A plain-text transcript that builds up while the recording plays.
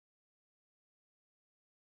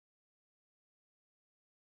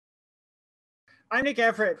I'm Nik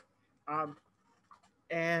Everett,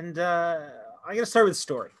 and I'm going to start with a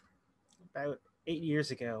story. About 8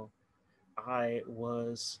 years ago, I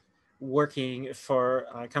was working for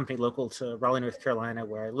a company local to Raleigh, North Carolina,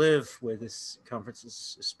 where I live, where this conference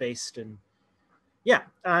is based. And yeah,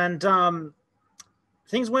 and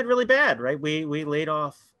things went really bad, right? We laid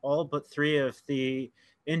off all but 3 of the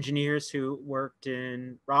engineers who worked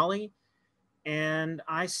in Raleigh, and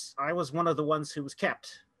I was one of the ones who was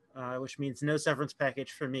kept, which means no severance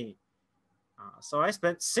package for me. So I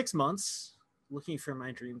spent 6 months looking for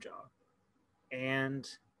my dream job, and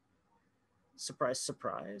surprise,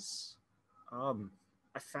 surprise,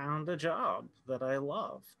 I found a job that I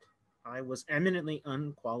loved. I was eminently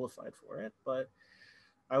unqualified for it, but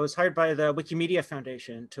I was hired by the Wikimedia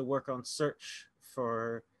Foundation to work on search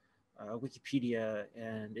for Wikipedia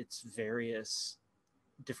and its various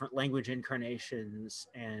different language incarnations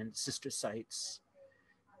and sister sites.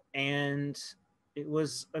 And it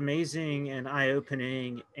was amazing and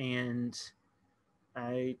eye-opening, and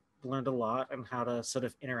I learned a lot on how to sort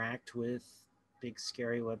of interact with big,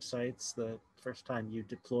 scary websites. The first time you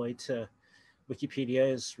deploy to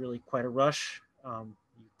Wikipedia is really quite a rush. You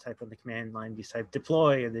type on the command line, you type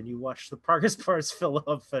deploy, and then you watch the progress bars fill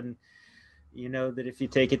up, and you know that if you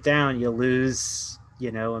take it down, you'll lose,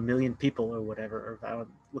 1 million people or whatever without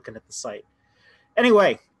looking at the site.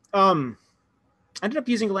 Anyway, I ended up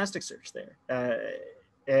using Elasticsearch there.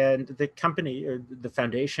 And the company, or the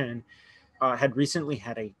foundation, had recently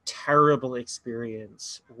had a terrible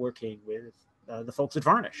experience working with the folks at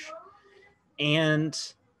Varnish. And,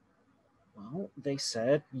 well, they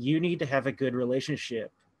said, you need to have a good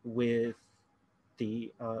relationship with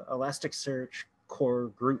the Elasticsearch core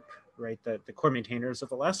group, right? The core maintainers of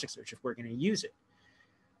Elasticsearch, if we're going to use it.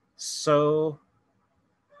 So,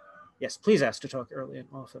 yes, please ask to talk early and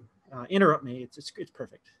often. Interrupt me, it's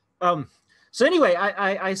perfect. So anyway,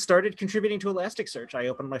 I started contributing to Elasticsearch. I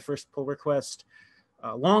opened my first pull request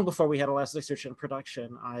long before we had Elasticsearch in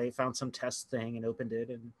production. I found some test thing and opened it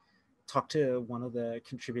and talked to one of the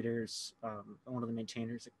contributors, one of the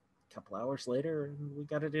maintainers a couple hours later, and we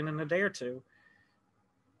got it in a day or two.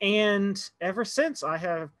 And ever since, I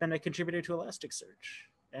have been a contributor to Elasticsearch.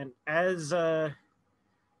 And as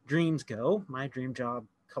dreams go, my dream job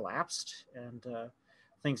collapsed, and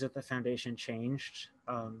things at the foundation changed.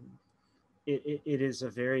 It is a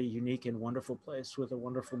very unique and wonderful place with a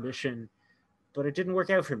wonderful mission, but it didn't work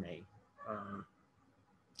out for me.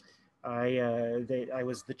 I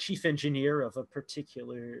was the chief engineer of a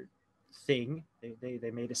particular thing.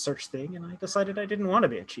 They made a search thing, and I decided I didn't want to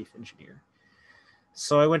be a chief engineer.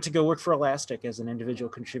 So I went to go work for Elastic as an individual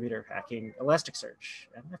contributor hacking Elasticsearch.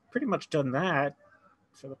 And I've pretty much done that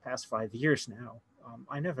for the past 5 years now.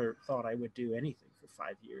 I never thought I would do anything for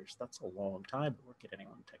 5 years. That's a long time to work at any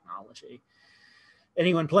one technology,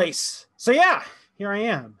 any one place. So yeah, here I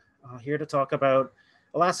am, here to talk about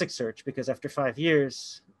Elasticsearch, because after 5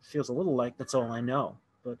 years, it feels a little like that's all I know.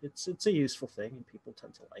 But it's a useful thing, and people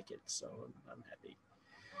tend to like it, so I'm happy.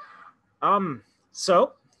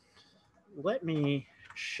 So let me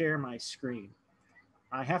share my screen.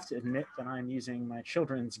 I have to admit that I'm using my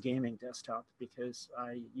children's gaming desktop because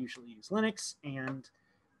I usually use Linux, and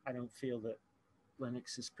I don't feel that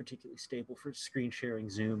Linux is particularly stable for screen sharing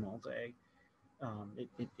Zoom all day.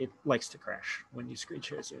 It likes to crash when you screen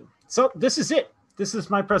share Zoom. So this is it. This is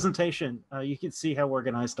my presentation. You can see how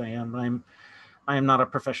organized I am. I am not a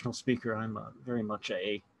professional speaker. I'm very much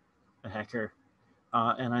a hacker,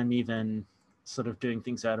 and I'm even sort of doing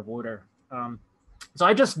things out of order. So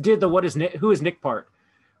I just did the who is Nik part,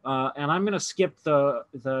 and I'm going to skip the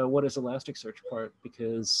what is Elasticsearch part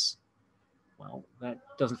because, well, that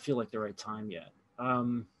doesn't feel like the right time yet.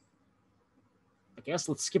 I guess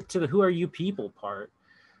let's skip to the who are you people part.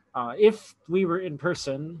 If we were in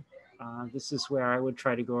person, this is where I would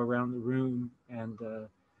try to go around the room and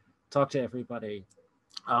talk to everybody.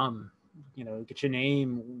 Get your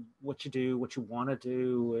name, what you do, what you want to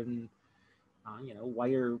do, and why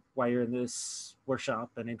you're in this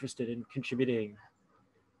workshop and interested in contributing.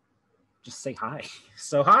 Just say hi.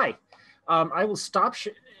 So hi. I will stop.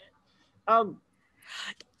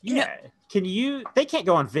 Yeah. Can you? They can't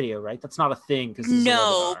go on video, right? That's not a thing.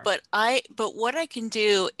 No, but what I can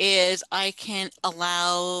do is I can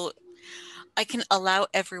allow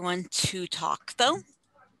everyone to talk though.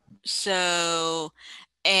 So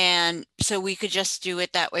we could just do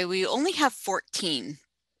it that way. We only have 14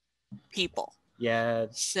 people. Yeah.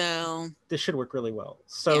 So this should work really well.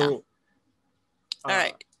 So, yeah. All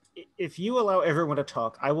right. If you allow everyone to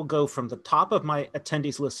talk, I will go from the top of my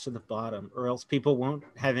attendees list to the bottom, or else people won't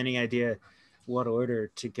have any idea what order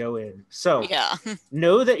to go in. So Yeah.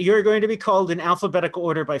 know that you're going to be called in alphabetical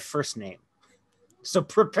order by first name. So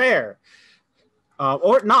prepare.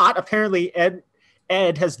 Or not. Apparently, Ed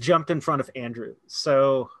has jumped in front of Andrew.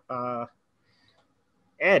 So,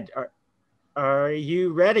 Ed, are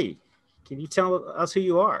you ready? Can you tell us who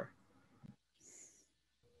you are?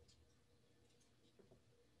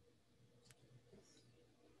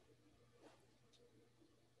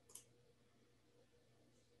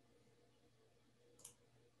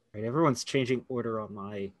 Right, everyone's changing order on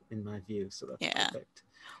in my view, so that's perfect.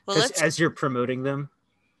 Well, as you're promoting them.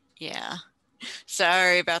 Yeah.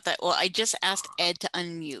 Sorry about that. Well, I just asked Ed to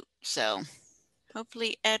unmute, so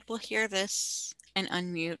hopefully Ed will hear this and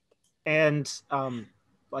unmute. And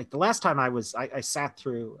like the last time I sat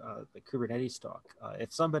through the Kubernetes talk.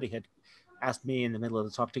 If somebody had asked me in the middle of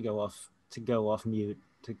the talk to go off mute,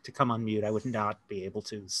 to come on mute, I would not be able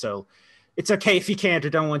to. So it's okay if you can't or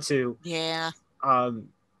don't want to. Yeah.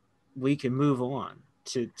 We can move on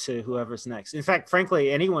to whoever's next. In fact, frankly,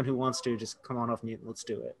 anyone who wants to just come on off mute, let's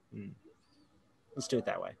do it. Let's do it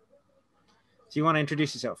that way. If you want to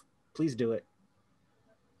introduce yourself, please do it.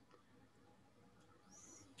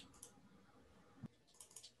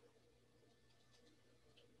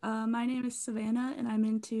 My name is Savannah, and I'm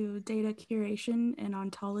into data curation and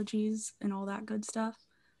ontologies and all that good stuff.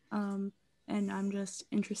 And I'm just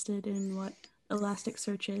interested in what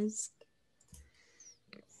Elasticsearch is.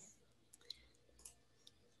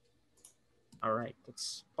 All right,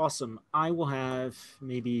 that's awesome. I'll have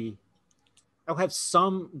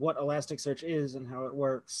some what Elasticsearch is and how it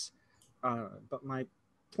works, but my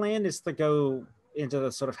plan is to go into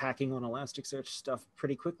the sort of hacking on Elasticsearch stuff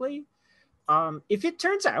pretty quickly. If it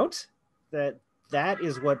turns out that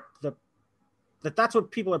is that's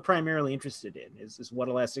what people are primarily interested in is what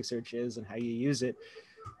Elasticsearch is and how you use it,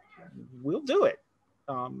 we'll do it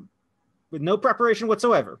with no preparation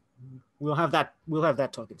whatsoever. We'll have that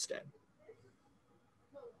talk instead.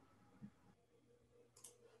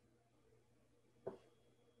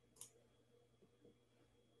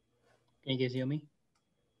 Can you guys hear me?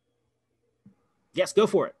 Yes, go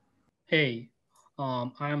for it. Hey,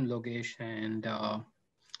 I'm Logesh, and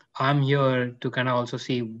I'm here to kind of also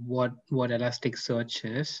see what Elasticsearch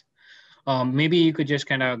is. Maybe you could just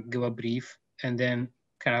kind of give a brief and then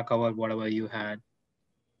kind of cover whatever you had.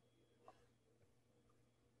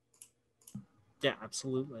 Yeah,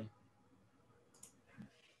 absolutely.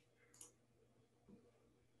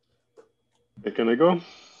 Hey, can I go?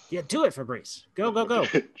 Yeah, do it, Fabrice. Go.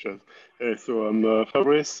 Sure. Hey, so I'm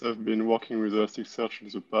Fabrice. I've been working with Elasticsearch in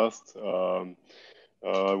the past.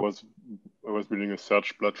 I was building a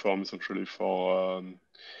search platform essentially for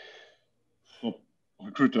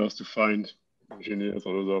recruiters to find engineers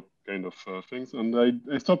or other kind of things. And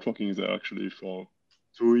I stopped working there actually for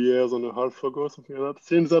 2.5 years ago, something like that.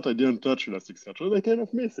 Since that, I didn't touch Elasticsearch, and I kind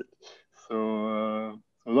of miss it. So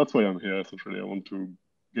that's why I'm here essentially. I want to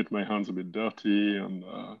get my hands a bit dirty and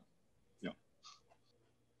yeah.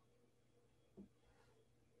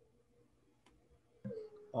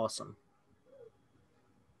 Awesome.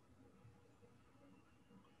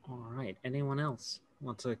 All right. Anyone else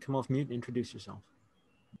want to come off mute and introduce yourself?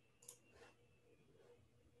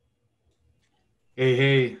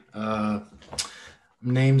 Hey.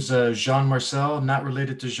 Name's Jean Marcel, not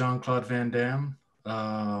related to Jean-Claude Van Damme,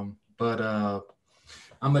 but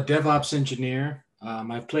I'm a DevOps engineer.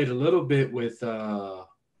 I've played a little bit with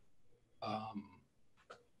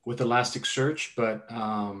Elasticsearch, but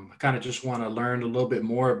I kind of just want to learn a little bit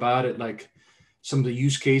more about it, like some of the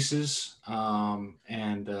use cases.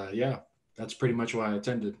 Yeah, that's pretty much why I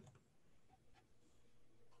attended.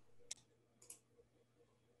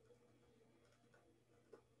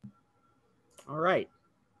 All right.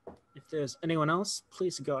 If there's anyone else,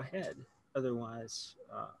 please go ahead. Otherwise,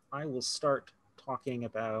 I will start talking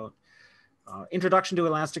about introduction to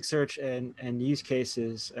Elasticsearch and use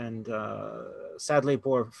cases, and sadly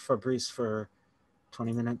bore Fabrice for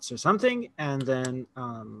 20 minutes or something, and then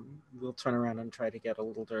we'll turn around and try to get a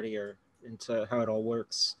little dirtier into how it all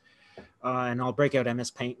works. And I'll break out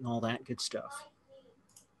MS Paint and all that good stuff.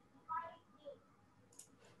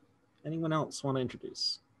 Anyone else want to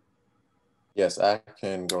introduce? Yes, I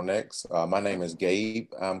can go next. My name is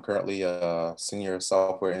Gabe. I'm currently a senior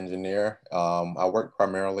software engineer. I work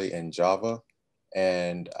primarily in Java,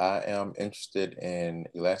 and I am interested in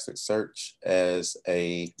Elasticsearch as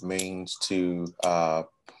a means to,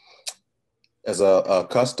 as a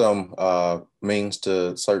custom means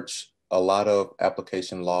to search a lot of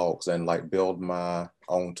application logs and like build my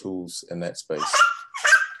own tools in that space.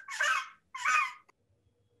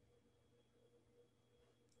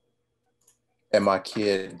 And my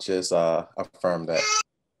kid just affirmed that.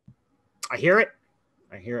 I hear it.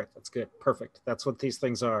 I hear it. That's good. Perfect. That's what these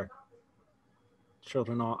things are.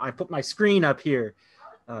 Children all. I put my screen up here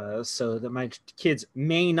so that my kids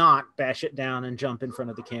may not bash it down and jump in front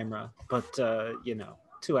of the camera. But, you know,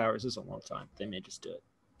 2 hours is a long time. They may just do it.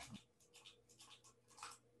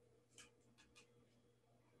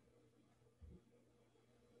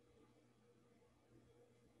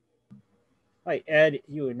 Hi, Ed,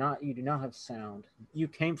 you do not have sound. You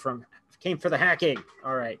came for the hacking.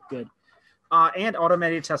 All right, good. And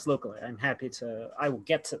automated test locally. I will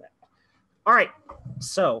get to that. All right,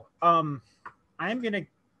 so I am going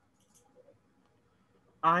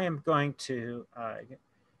to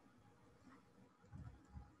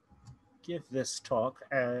give this talk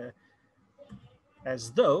as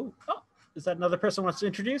though, oh, is that another person wants to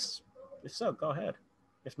introduce? If so, go ahead.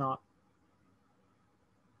 If not.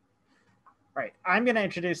 All right, I'm going to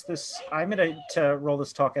introduce this. I'm going to roll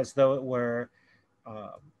this talk as though it were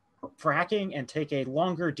for hacking and take a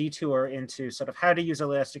longer detour into sort of how to use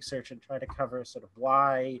Elasticsearch and try to cover sort of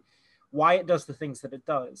why it does the things that it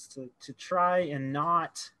does to try and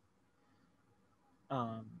not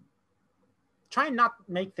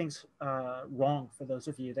make things wrong for those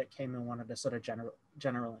of you that came and wanted a sort of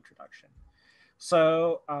general introduction.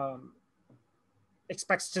 So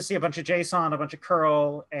expects to see a bunch of JSON, a bunch of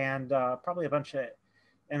curl, and probably a bunch of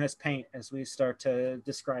MS Paint as we start to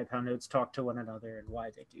describe how nodes talk to one another and why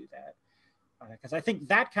they do that. Because I think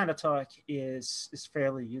that kind of talk is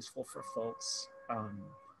fairly useful for folks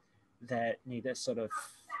that need a sort of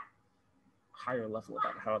higher level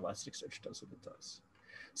about how Elasticsearch does what it does.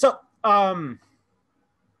 So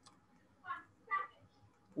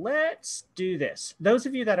let's do this. Those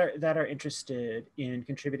of you that are interested in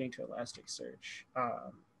contributing to Elasticsearch,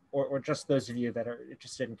 or just those of you that are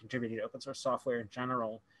interested in contributing to open source software in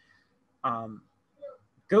general,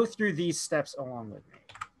 go through these steps along with me.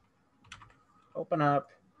 Open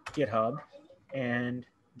up GitHub and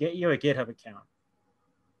get you a GitHub account.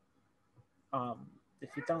 If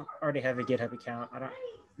you don't already have a GitHub account, I don't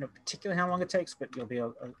know particularly how long it takes, but you'll be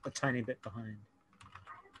a tiny bit behind.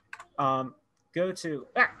 Go to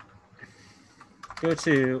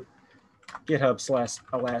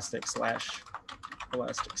GitHub/elastic/Elasticsearch,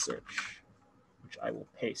 which I will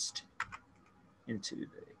paste into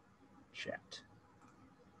the chat.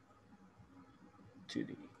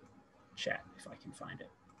 If I can find it.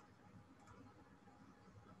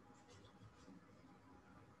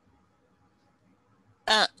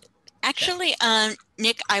 Actually,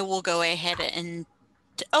 Nick, I will go ahead and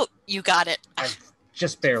oh, you got it.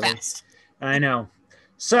 Just barely. Fast. I know.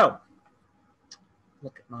 So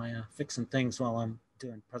look at my fixing things while I'm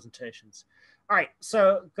doing presentations. All right,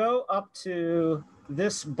 so go up to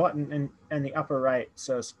this button in the upper right. It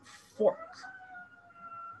says fork,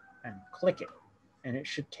 and click it, and it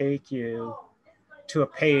should take you to a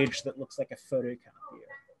page that looks like a photocopier.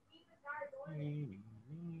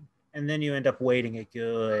 And then you end up waiting a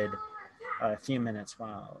good few minutes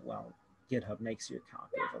while GitHub makes you a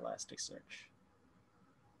copy of Elasticsearch.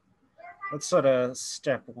 That's sort of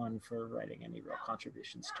step one for writing any real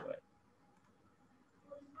contributions to it.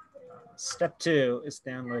 Step two is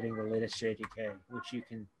downloading the latest JDK, which you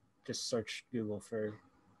can just search Google for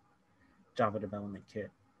Java Development Kit.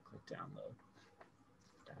 Click download.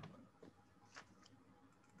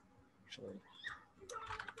 Actually,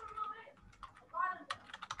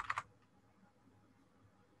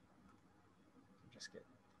 just get.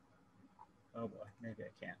 Oh boy, maybe I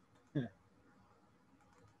can't.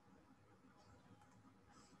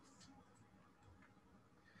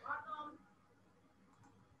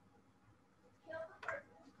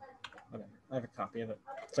 Okay, I have a copy of it.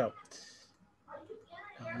 So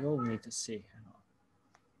you'll need to see.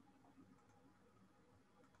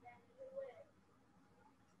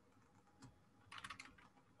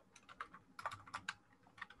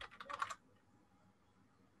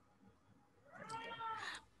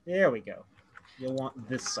 There we go. You'll want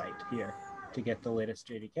this site here to get the latest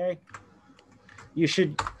JDK. You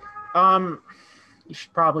should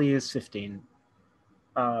probably use 15.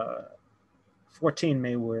 14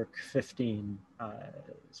 may work. 15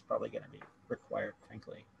 is probably going to be required,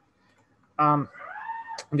 frankly. Go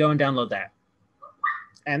and download that.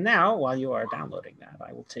 And now, while you are downloading that,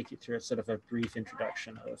 I will take you through a sort of a brief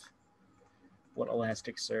introduction of what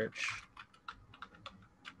Elasticsearch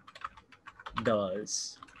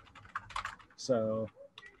does. So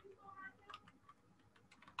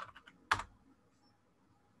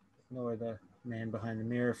ignore the man behind the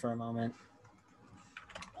mirror for a moment.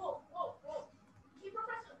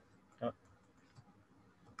 Oh.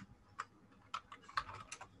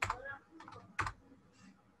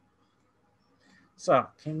 So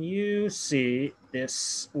can you see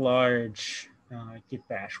this large Git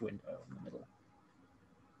bash window in the middle?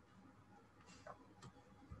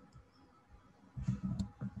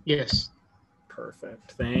 Yes.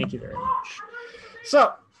 Perfect. Thank you very much.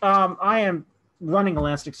 So I am running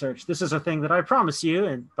Elasticsearch. This is a thing that I promise you,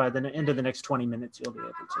 and by the end of the next 20 minutes, you'll be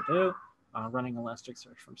able to do, running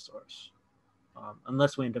Elasticsearch from source.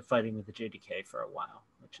 Unless we end up fighting with the JDK for a while,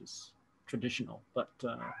 which is traditional, but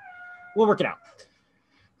we'll work it out.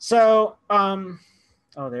 So, oh,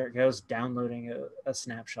 there it goes, downloading a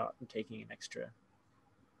snapshot and taking an extra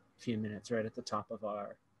few minutes right at the top of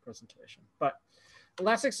our presentation. But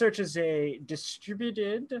Elasticsearch is a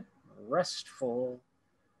distributed, RESTful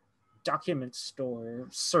document store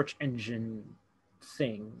search engine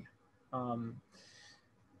thing.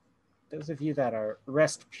 Those of you that are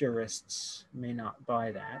REST purists may not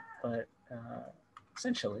buy that, but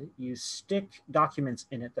essentially you stick documents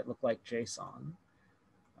in it that look like JSON.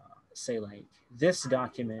 Say like this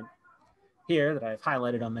document here that I've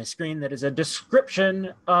highlighted on my screen that is a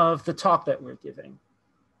description of the talk that we're giving,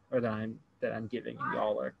 or that I'm giving and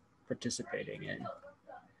y'all are participating in.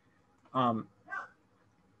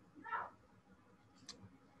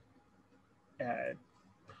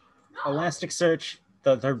 Elasticsearch,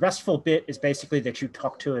 the RESTful bit is basically that you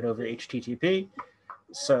talk to it over HTTP.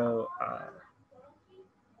 So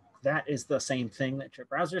that is the same thing that your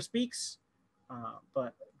browser speaks,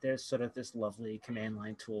 but there's sort of this lovely command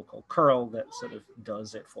line tool called curl that sort of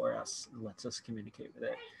does it for us and lets us communicate with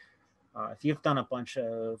it. If you've done a bunch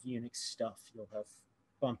of Unix stuff, you'll have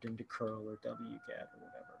bumped into curl or wget or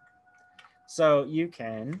whatever. So you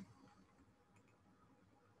can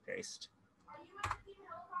paste.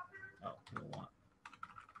 Oh, you'll want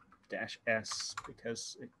 -S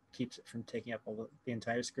because it keeps it from taking up all the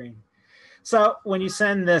entire screen. So when you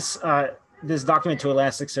send this this document to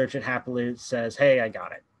Elasticsearch, it happily says, "Hey, I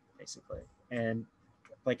got it," basically. And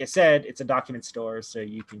like I said, it's a document store, so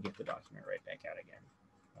you can get the document right back out again.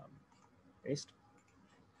 Paste.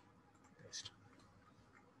 Paste.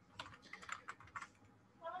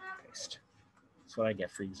 Paste. That's what I get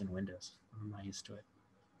for using Windows. I'm not used to it.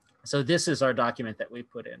 So this is our document that we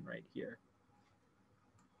put in right here.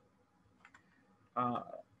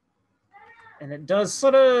 And it does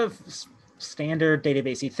sort of standard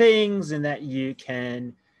databasey things in that you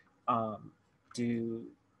can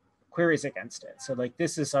do queries against it. So like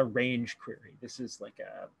this is a range query. This is like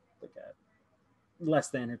a less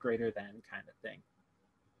than or greater than kind of thing.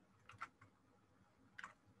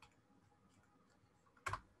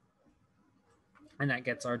 And that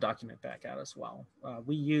gets our document back out as well.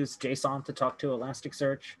 We use JSON to talk to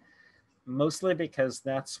Elasticsearch, mostly because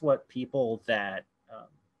that's what people that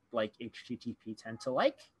like HTTP tend to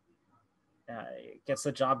like. It gets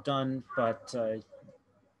the job done, but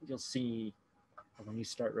you'll see when you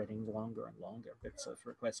start writing longer and longer bits of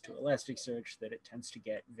requests to Elasticsearch that it tends to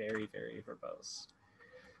get very, very verbose.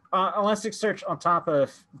 Elasticsearch, on top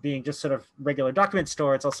of being just sort of regular document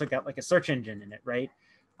store, it's also got like a search engine in it, right?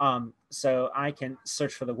 So I can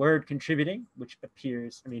search for the word contributing, which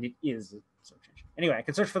appears, I mean, it is a search engine. Anyway, I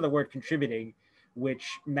can search for the word contributing,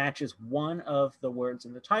 which matches one of the words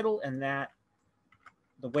in the title, and that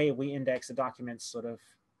the way we index the documents sort of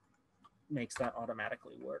makes that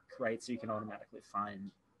automatically work, right? So you can automatically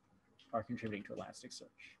find our contributing to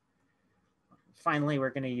Elasticsearch. Finally,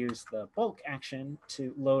 we're going to use the bulk action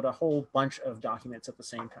to load a whole bunch of documents at the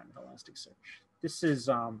same time in Elasticsearch. This is,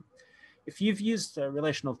 if you've used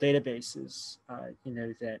relational databases, you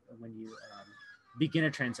know that when you begin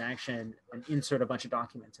a transaction and insert a bunch of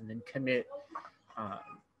documents and then commit,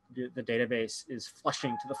 the database is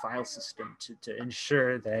flushing to the file system to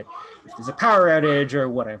ensure that if there's a power outage or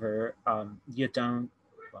whatever, you don't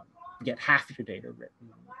get half your data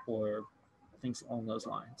written or things along those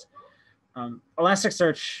lines.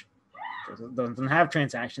 Elasticsearch doesn't have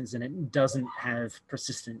transactions and it doesn't have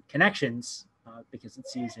persistent connections because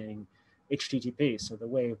it's using HTTP. So the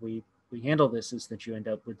way we handle this is that you end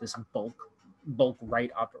up with this bulk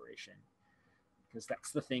write operation, because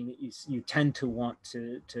that's the thing that you tend to want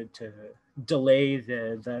to delay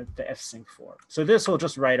the fsync for. So this will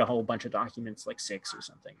just write a whole bunch of documents, like 6 or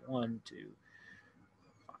something, 1, 2,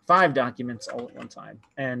 5 documents all at one time.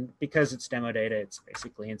 And because it's demo data, it's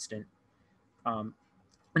basically instant. And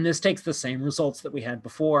this takes the same results that we had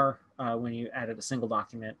before when you added a single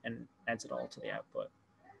document and adds it all to the output.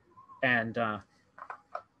 And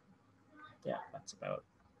yeah, that's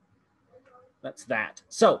that.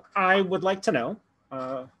 So I would like to know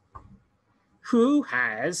who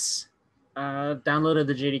has downloaded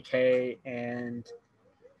the JDK and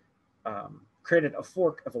created a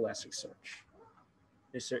fork of Elasticsearch.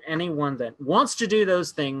 Is there anyone that wants to do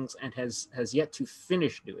those things and has yet to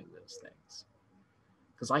finish doing those things?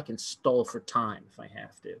 Because I can stall for time if I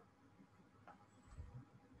have to.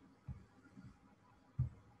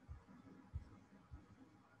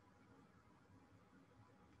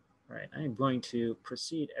 All right, I am going to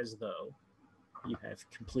proceed as though you have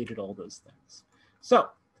completed all those things. So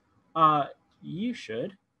you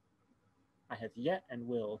should, I have yet and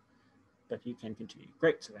will, but you can continue.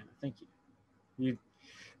 Great, Savannah, thank you. You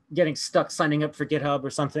getting stuck signing up for GitHub or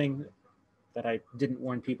something that I didn't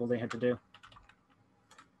warn people they had to do?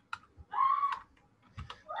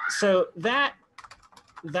 So that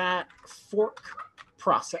fork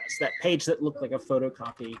process, that page that looked like a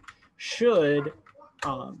photocopy, should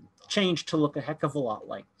change to look a heck of a lot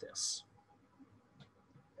like this.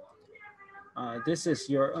 This is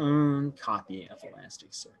your own copy of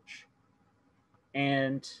Elasticsearch.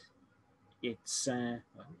 And it's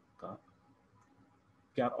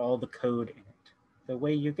got all the code in it. The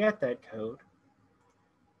way you get that code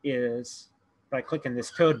is by clicking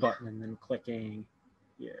this code button and then clicking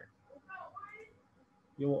here.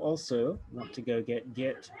 You will also want to go get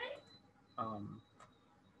Git,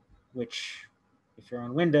 which, if you're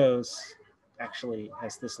on Windows, actually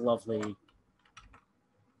has this lovely,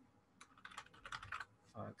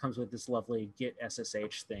 comes with this lovely Git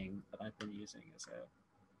SSH thing that I've been using as a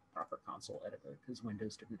proper console editor because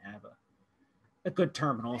Windows didn't have a good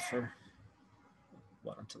terminal for,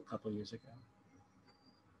 what, until a couple of years ago.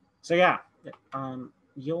 So yeah,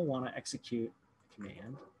 you'll want to execute a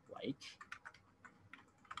command like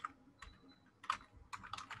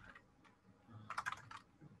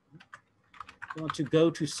you want to go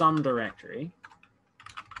to some directory,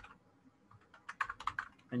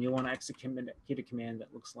 and you want to execute a command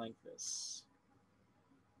that looks like this.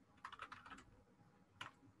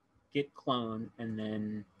 Git clone, and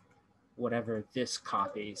then whatever this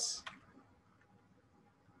copies,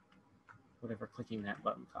 whatever clicking that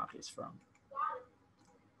button copies from.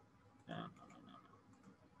 No.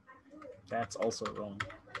 That's also wrong.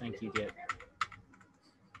 Thank you, Git.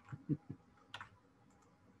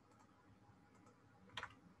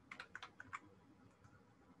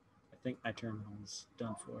 I think my terminal is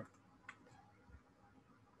done for.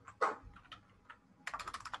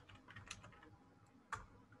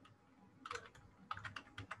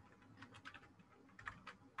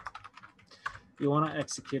 You want to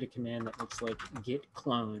execute a command that looks like git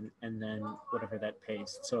clone and then whatever that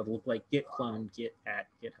pastes. So it'll look like git clone git at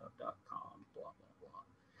github.com, blah, blah, blah.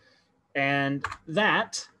 And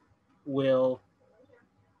that will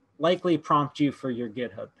likely prompt you for your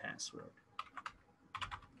GitHub password.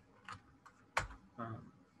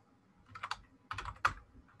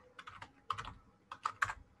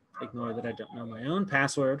 Ignore that I don't know my own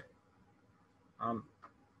password.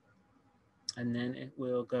 And then it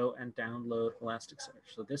will go and download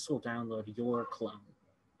Elasticsearch. So this will download your clone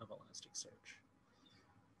of Elasticsearch.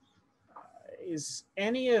 Is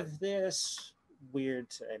any of this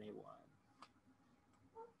weird to anyone?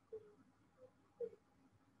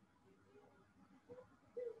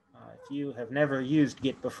 If you have never used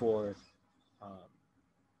Git before,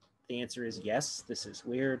 the answer is yes, this is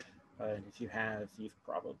weird. And if you have, you've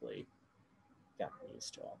probably gotten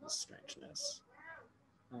used to all this strangeness.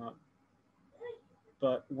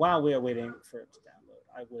 But while we are waiting for it to download,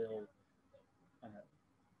 I will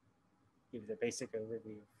give you the basic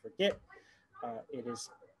overview for Git. It is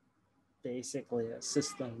basically a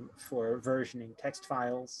system for versioning text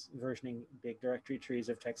files, versioning big directory trees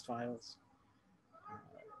of text files.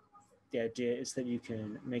 The idea is that you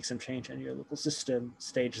can make some change on your local system,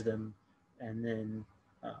 stage them, and then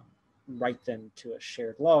write them to a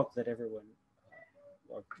shared log that everyone,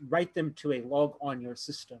 or write them to a log on your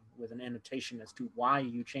system with an annotation as to why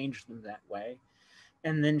you changed them that way,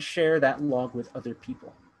 and then share that log with other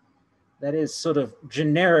people. That is sort of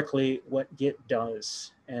generically what Git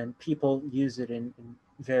does, and people use it in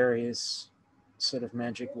various sort of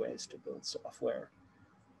magic ways to build software,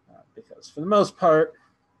 because for the most part,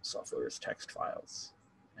 software is text files,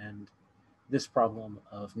 and this problem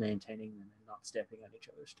of maintaining them and not stepping on each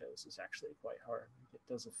other's toes is actually quite hard. It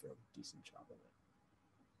does a fairly decent job of it.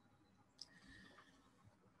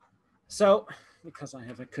 So, because I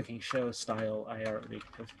have a cooking show style, I already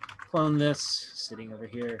have cloned this sitting over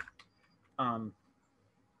here. So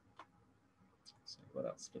what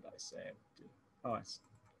else did I say? Oh, I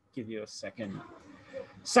give you a second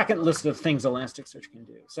list of things Elasticsearch can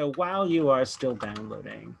do. So while you are still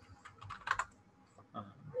downloading,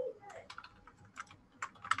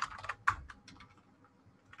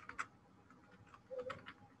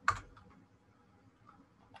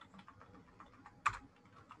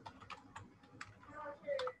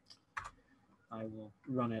 I will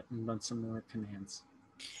run it and run some more commands.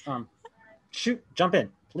 Shoot, jump in,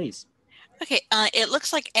 please. Okay, it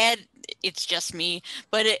looks like Ed, it's just me,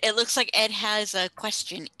 but it looks like Ed has a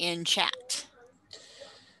question in chat.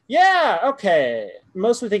 Yeah, okay.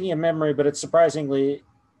 Mostly thinking of memory, but it's surprisingly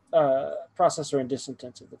processor and disk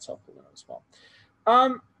intensive. That's helpful to know as well.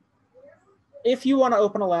 If you want to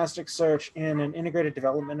open Elasticsearch in an integrated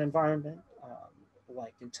development environment,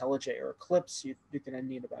 like IntelliJ or Eclipse, you're going to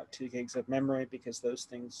need about 2 gigs of memory because those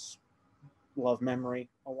things love memory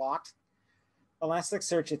a lot.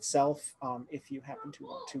 Elasticsearch itself, if you happen to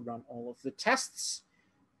want to run all of the tests,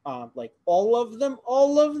 like all of them,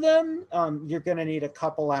 you're going to need a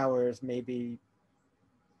couple hours, maybe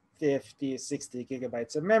 50, 60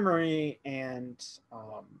 gigabytes of memory and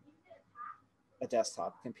a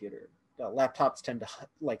desktop computer. Laptops tend to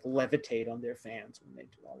like levitate on their fans when they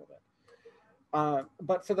do all of it.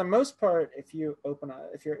 But for the most part, if you're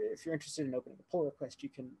interested in opening a pull request, you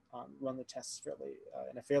can run the tests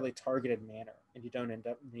in a fairly targeted manner, and you don't end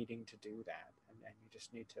up needing to do that. And you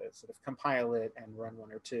just need to sort of compile it and run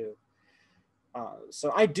 1 or 2.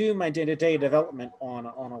 So I do my day-to-day development on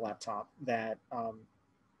a laptop that,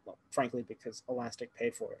 well, frankly, because Elastic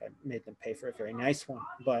paid for it, I made them pay for a very nice one,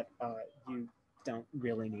 but you don't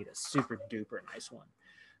really need a super duper nice one.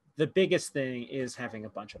 The biggest thing is having a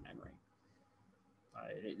bunch of memory.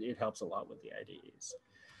 It helps a lot with the IDEs.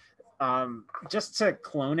 Just to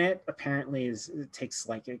clone it, apparently it takes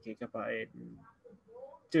like a gigabyte. And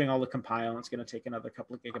doing all the compile, it's going to take another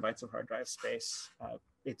couple of gigabytes of hard drive space.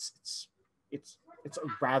 It's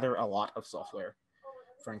rather a lot of software,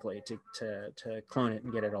 frankly, to clone it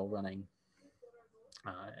and get it all running.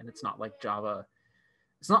 And it's not like Java.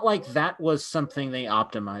 It's not like that was something they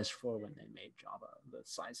optimized for when they made Java, the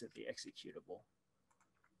size of the executable.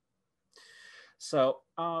 So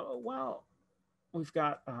while we've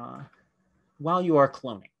got, while you are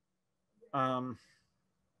cloning, I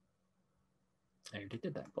already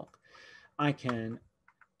did that bulk. I can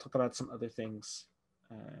talk about some other things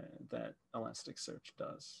that Elasticsearch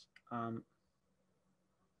does.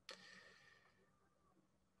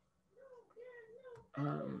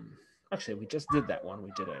 Actually, we just did that one.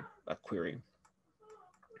 We did a query.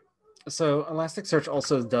 So Elasticsearch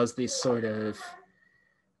also does these sort of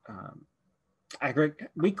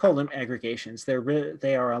we call them aggregations.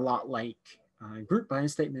 They are a lot like group bind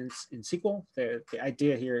statements in SQL. The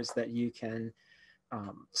idea here is that you can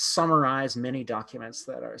summarize many documents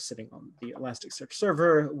that are sitting on the Elasticsearch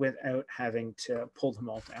server without having to pull them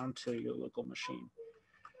all down to your local machine.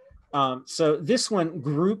 So this one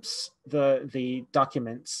groups the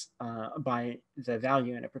documents by the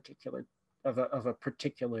value in a particular of a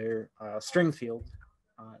particular string field.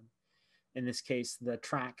 In this case, the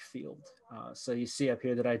track field. So you see up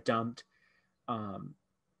here that I dumped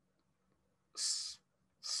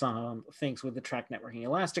some things with the track networking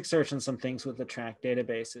Elasticsearch and some things with the track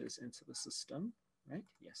databases into the system, right?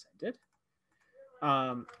 Yes, I did.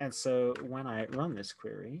 And so when I run this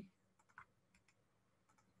query,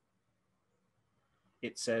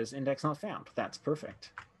 it says index not found. That's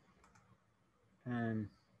perfect.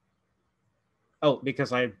 Oh,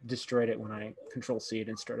 because I destroyed it when I Control-C it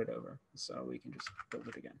and started over. So we can just build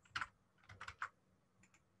it again.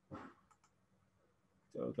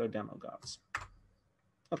 Go demo gods.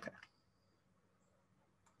 Okay.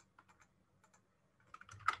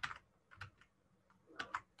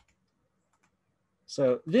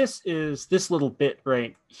 So this little bit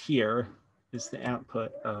right here is the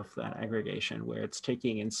output of that aggregation where it's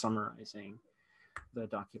taking and summarizing the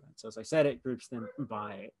documents. As I said, it groups them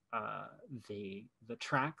by the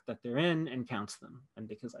track that they're in and counts them. And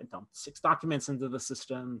because I dumped 6 documents into the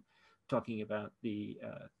system, talking about the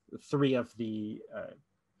 3 of the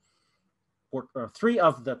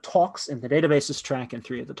talks in the databases track and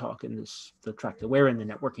 3 of the talk in the track that we're in, the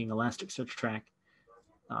networking Elasticsearch track,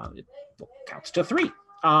 it counts to 3.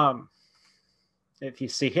 If you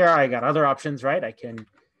see here, I got other options, right? I can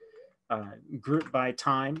group by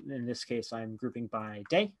time. In this case, I'm grouping by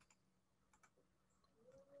day.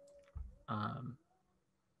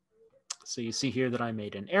 So you see here that I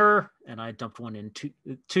made an error and I dumped one in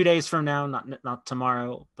 2 days from now, not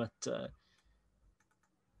tomorrow, but that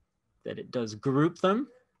it does group them.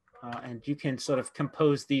 And you can sort of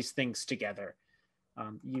compose these things together.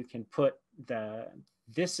 You can put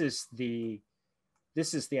this is the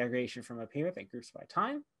aggregation from up here that groups by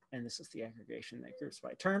time. And this is the aggregation that groups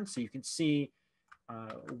by term. So you can see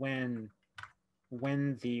when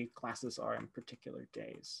the classes are in particular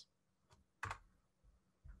days.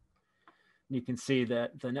 You can see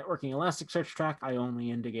that the networking Elasticsearch track, I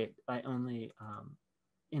only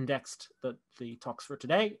indexed the talks for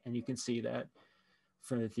today. And you can see that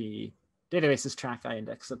for the databases track, I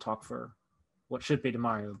indexed a talk for what should be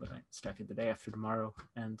tomorrow, but I started the day after tomorrow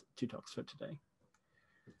and 2 talks for today.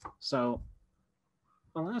 So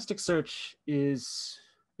Elasticsearch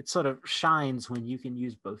it sort of shines when you can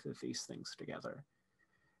use both of these things together.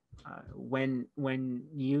 When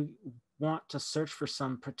you want to search for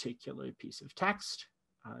some particular piece of text,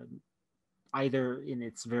 either in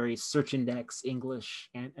its very search index English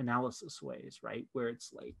and analysis ways, right? Where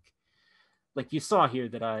it's like you saw here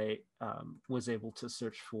that I was able to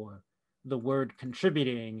search for the word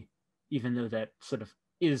contributing, even though that sort of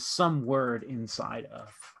is some word inside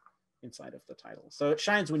of the title. So it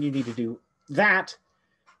shines when you need to do that,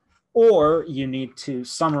 or you need to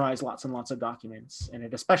summarize lots and lots of documents. And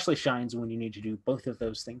it especially shines when you need to do both of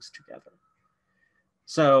those things together.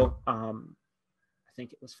 So I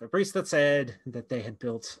think it was Fabrice that said that they had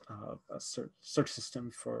built a search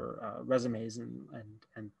system for resumes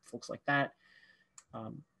and folks like that.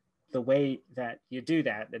 The way that you do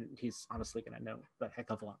that, and he's honestly going to know a heck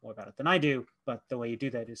of a lot more about it than I do, but the way you do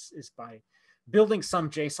that is by building some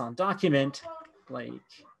JSON document, like,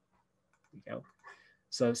 here we go.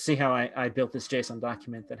 So see how I built this JSON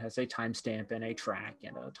document that has a timestamp and a track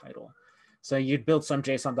and a title. So you'd build some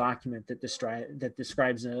JSON document that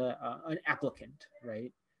describes an applicant,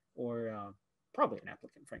 right? Or probably an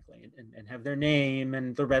applicant, frankly, and have their name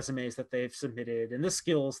and the resumes that they've submitted and the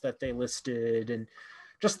skills that they listed and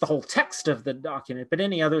just the whole text of the document, but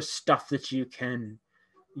any other stuff that you can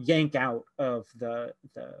yank out of the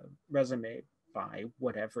resume by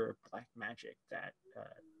whatever black magic that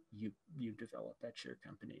you develop at your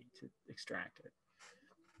company to extract it.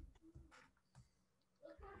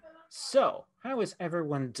 So how is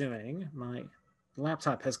everyone doing? My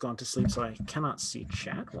laptop has gone to sleep, so I cannot see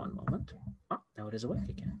chat. One moment. Oh, now it is awake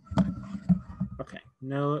again. Okay,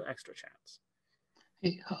 no extra chats.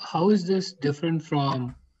 Hey, how is this different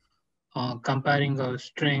from comparing a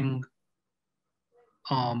string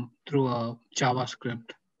through a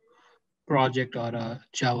JavaScript project or a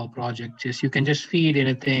Java project? You can just feed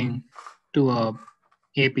anything to a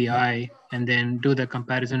API and then do the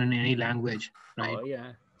comparison in any language, right? Oh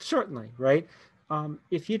yeah, certainly, right?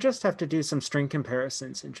 If you just have to do some string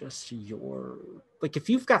comparisons in just your, like if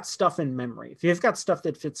you've got stuff in memory, if you've got stuff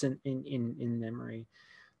that fits in memory,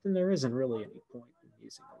 then there isn't really any point in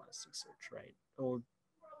using Elasticsearch, right? Or,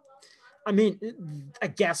 I mean, I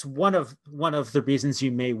guess one of the reasons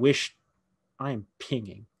you may wish, I'm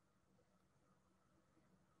pinging.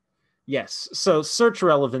 Yes, so search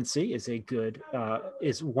relevancy is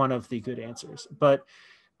is one of the good answers, but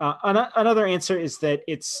another answer is that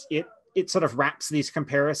it sort of wraps these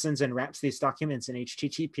comparisons and wraps these documents in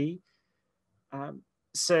HTTP.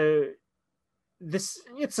 So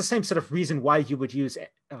it's the same sort of reason why you would use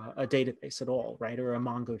a database at all, right? Or a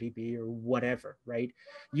MongoDB or whatever, right?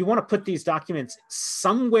 You want to put these documents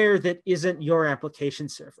somewhere that isn't your application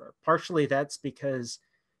server. Partially that's because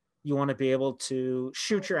you want to be able to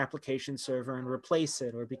shoot your application server and replace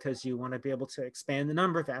it, or because you want to be able to expand the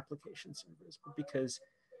number of application servers, but because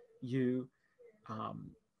you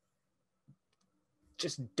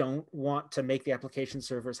just don't want to make the application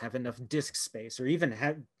servers have enough disk space, or even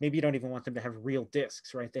maybe you don't even want them to have real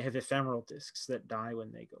disks, right? They have ephemeral disks that die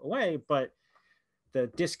when they go away, but the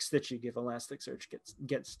disks that you give Elasticsearch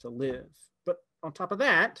gets to live. But on top of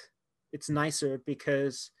that, it's nicer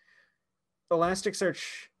because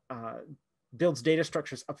Elasticsearch builds data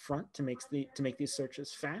structures up front to make these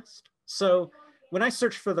searches fast. So when I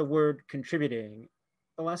searched for the word contributing,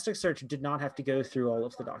 Elasticsearch did not have to go through all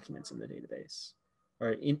of the documents in the database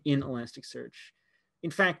or in Elasticsearch.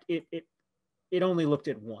 In fact, it only looked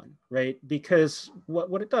at one, right? Because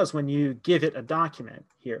what it does when you give it a document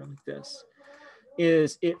here like this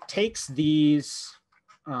is it takes these,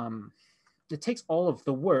 it takes all of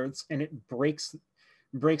the words and it breaks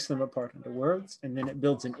them apart into words, and then it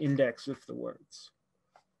builds an index with the words.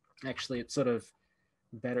 Actually, it's sort of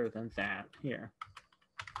better than that here.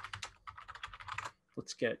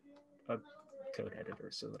 Let's get a code editor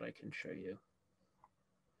so that I can show you.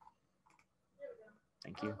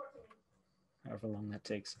 Thank you. However long that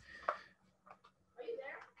takes.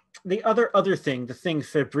 The other thing, the thing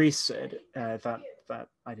Fabrice said that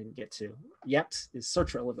I didn't get to yet is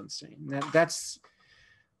search relevancy. That's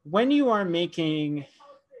when you are making,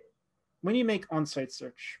 when you make on-site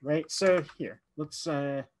search, right? So here, let's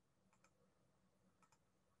just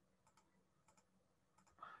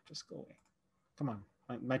go away. Come on,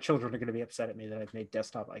 my children are going to be upset at me that I've made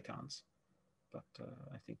desktop icons, but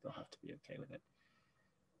I think they'll have to be okay with it.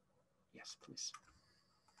 Yes, please.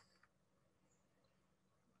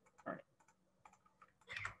 All right.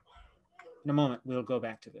 In a moment, we'll go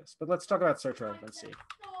back to this, but let's talk about search relevancy.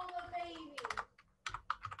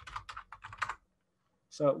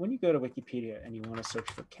 So when you go to Wikipedia and you want to search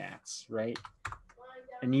for cats, right?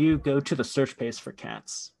 And you go to the search page for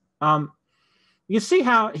cats. You see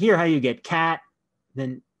how you get cat,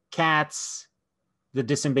 then cats, the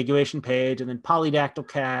disambiguation page, and then polydactyl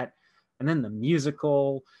cat, and then the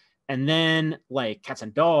musical, and then like cats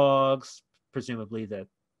and dogs, presumably the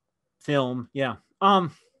film. Yeah.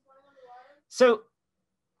 So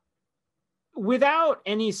without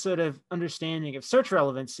any sort of understanding of search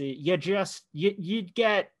relevancy, you'd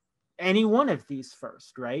get any one of these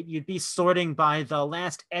first, right? You'd be sorting by the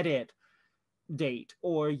last edit date,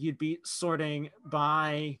 or you'd be sorting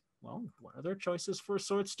by, well, what other choices for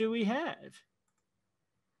sorts do we have?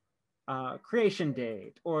 Creation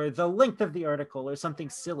date, or the length of the article, or something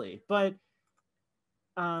silly. But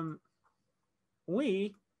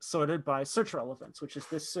we sorted by search relevance, which is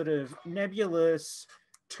this sort of nebulous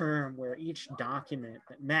term where each document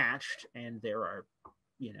that matched, and there are,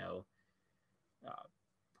 a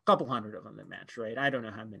couple hundred of them that matched, right? I don't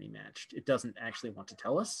know how many matched. It doesn't actually want to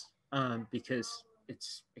tell us because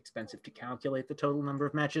it's expensive to calculate the total number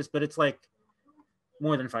of matches, but it's like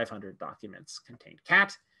more than 500 documents contained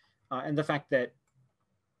cat. And the fact that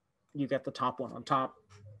you get the top one on top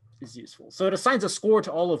is useful. So it assigns a score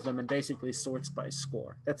to all of them and basically sorts by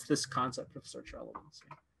score. That's this concept of search relevancy.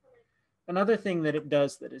 Another thing that it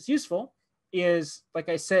does that is useful is, like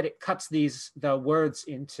I said, it cuts it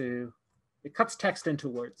cuts text into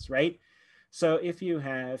words, right? So if you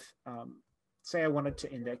have, say I wanted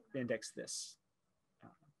to index this,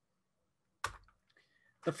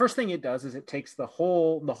 the first thing it does is it takes the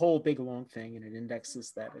whole big long thing and it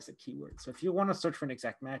indexes that as a keyword. So if you want to search for an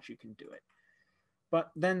exact match, you can do it.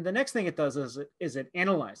 But then the next thing it does is it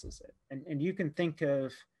analyzes it. And you can think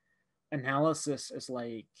of analysis as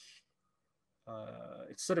like,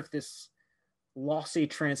 it's sort of this lossy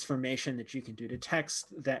transformation that you can do to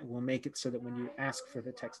text that will make it so that when you ask for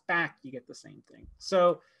the text back, you get the same thing.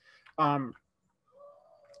 So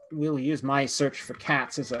we'll use my search for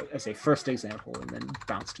cats as a first example and then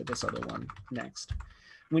bounce to this other one next.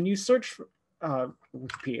 When you search for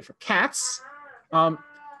Wikipedia for cats,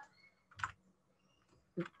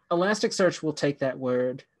 Elasticsearch will take that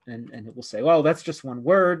word and it will say, well, that's just one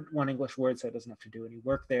word, one English word, so it doesn't have to do any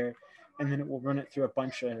work there. And then it will run it through a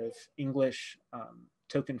bunch of English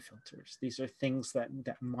token filters. These are things that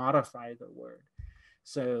modify the word.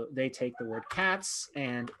 So they take the word cats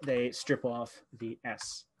and they strip off the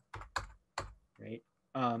S, right?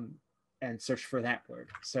 And search for that word.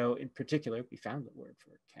 So in particular, we found the word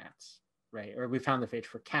for cats, right? Or we found the page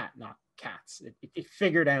for cat, not cats. It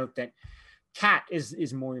figured out that cat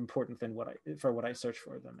is more important than what I search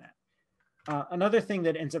for than that. Another thing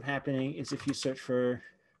that ends up happening is if you search for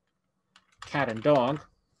cat and dog,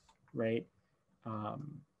 right?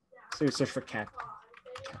 So you search for cat.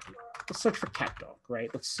 Let's search for cat dog, right?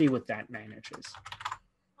 Let's see what that manages.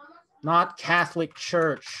 Not Catholic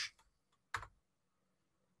Church.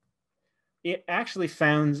 It actually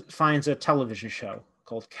finds a television show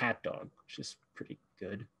called Cat Dog, which is pretty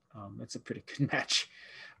good. It's a pretty good match.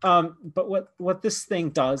 But what this thing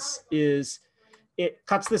does is it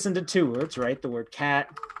cuts this into two words, right? The word cat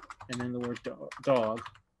and then the word dog.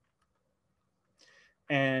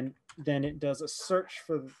 And then it does a search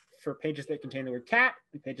for pages that contain the word cat,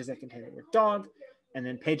 and pages that contain the word dog, and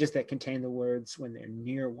then pages that contain the words when they're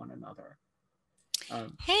near one another.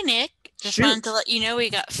 Hey, Nick, just wanted to let you know we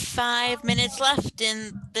got 5 minutes left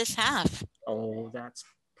in this half. Oh, that's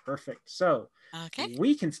perfect. So okay,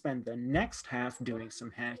 we can spend the next half doing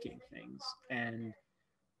some hacking things and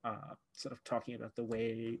sort of talking about the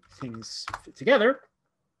way things fit together.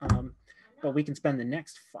 But we can spend the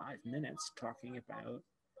next 5 minutes talking about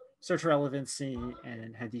search relevancy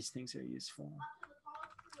and how these things are useful.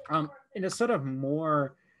 In a sort of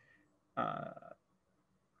more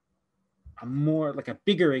like a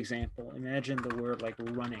bigger example, imagine the word like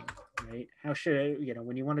running, right? How should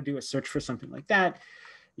when you want to do a search for something like that,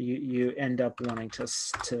 you end up wanting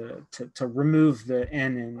to remove the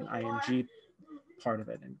N and ing part of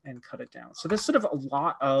it and cut it down. So there's sort of a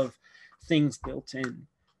lot of things built in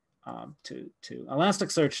to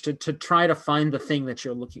Elasticsearch to try to find the thing that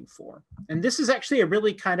you're looking for. And this is actually a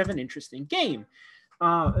really kind of an interesting game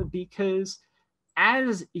because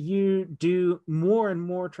as you do more and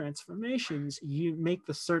more transformations, you make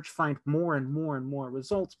the search find more and more and more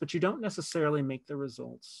results, but you don't necessarily make the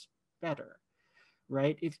results better,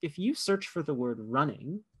 right? If you search for the word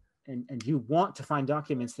running and you want to find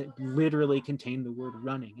documents that literally contain the word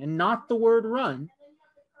running and not the word run,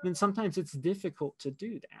 then sometimes it's difficult to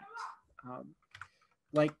do that.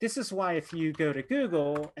 Like, this is why if you go to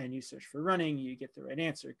Google and you search for running, you get the right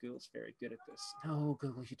answer. Google's very good at this. No,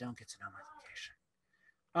 Google, you don't get to know my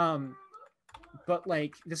location. But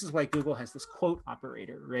like, this is why Google has this quote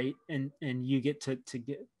operator, right? And you get to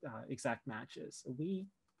get exact matches. We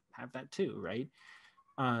have that too, right?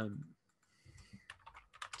 To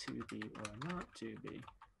be or not to be.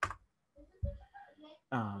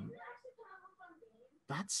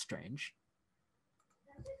 That's strange.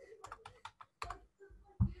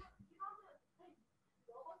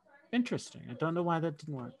 Interesting. I don't know why that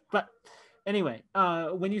didn't work. But anyway,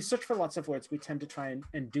 when you search for lots of words, we tend to try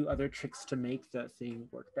and do other tricks to make the thing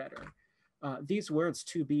work better. These words,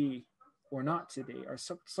 to be or not to be, are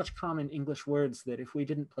such common English words that if we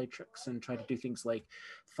didn't play tricks and try to do things like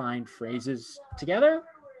find phrases together,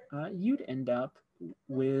 you'd end up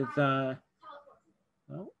with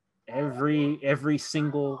well, every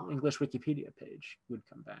single English Wikipedia page would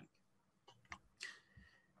come back.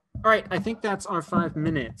 All right, I think that's our 5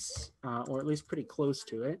 minutes, or at least pretty close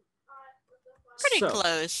to it. Pretty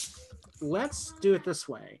close. Let's do it this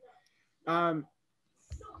way.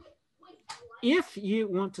 If you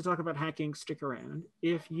want to talk about hacking, stick around.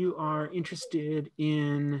 If you are interested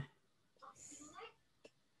in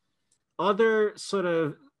other sort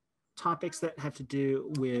of topics that have to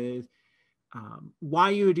do with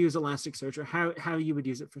why you would use Elasticsearch, or how you would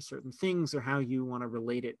use it for certain things, or how you want to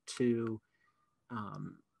relate it to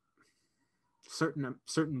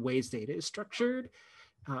certain ways data is structured,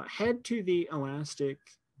 head to the Elastic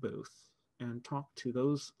booth and talk to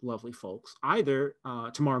those lovely folks, either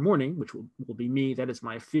tomorrow morning, which will be me, that is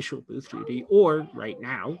my official booth duty, or right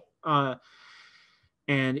now.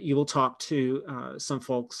 And you will talk to some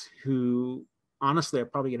folks who honestly are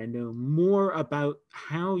probably going to know more about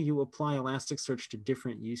how you apply Elasticsearch to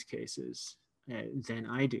different use cases than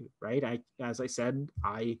I do, right? As I said,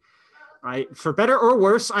 I for better or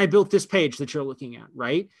worse, I built this page that you're looking at,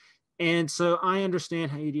 right? And so I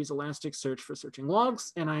understand how you'd use Elasticsearch for searching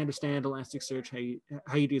logs, and I understand Elasticsearch,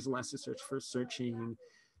 how you'd use Elasticsearch for searching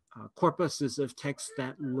corpuses of text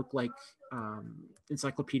that look like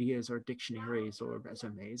encyclopedias or dictionaries or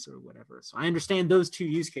resumes or whatever. So I understand those two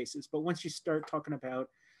use cases, but once you start talking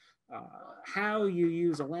about how you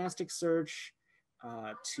use Elasticsearch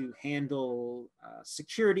to handle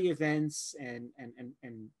security events and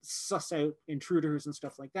suss out intruders and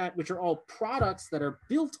stuff like that, which are all products that are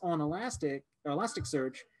built on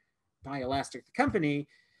Elasticsearch by Elastic, the company,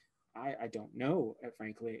 I don't know,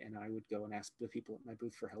 frankly, and I would go and ask the people at my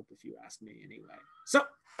booth for help if you asked me anyway. So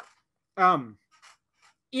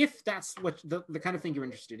if that's what the kind of thing you're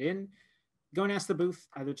interested in, go and ask the booth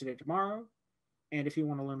either today or tomorrow. And if you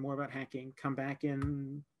want to learn more about hacking, come back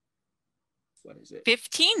in, what is it?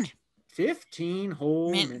 15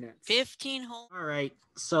 whole minutes. 15 whole. All right,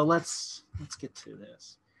 so let's get to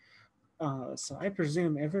this. So I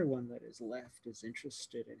presume everyone that is left is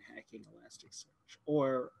interested in hacking Elasticsearch.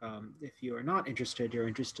 Or if you are not interested, you're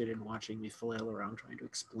interested in watching me flail around trying to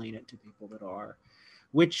explain it to people that are,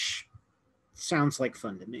 which sounds like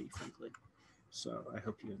fun to me, frankly. So I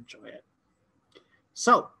hope you enjoy it.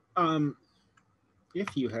 So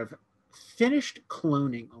if you have finished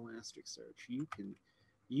cloning Elasticsearch,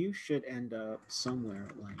 you should end up somewhere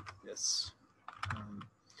like this.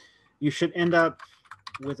 You should end up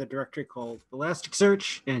with a directory called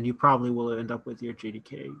Elasticsearch, and you probably will end up with your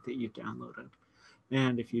GDK that you downloaded.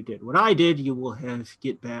 And if you did what I did, you will have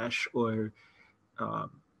git bash or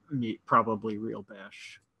probably real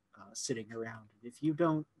bash sitting around. If you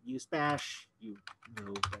don't use bash, you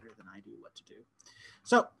know better than I do what to do.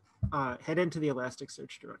 So head into the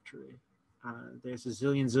Elasticsearch directory. There's a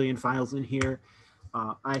zillion files in here.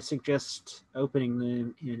 I suggest opening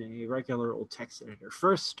them in a regular old text editor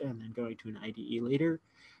first and then going to an IDE later.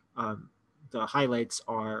 The highlights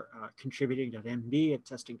are contributing.md and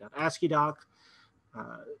testing.AsciiDoc.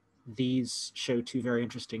 These show two very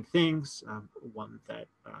interesting things. One, that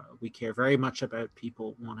we care very much about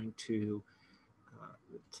people wanting to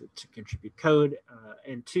contribute code,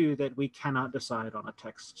 and two, that we cannot decide on a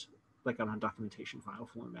text, like on a documentation file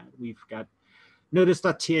format. We've got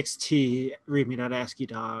notice.txt,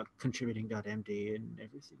 readme.asciidoc, contributing.md, and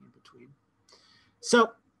everything in between.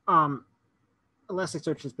 So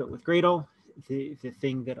Elasticsearch is built with Gradle. The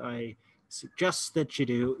thing that I suggest that you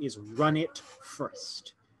do is run it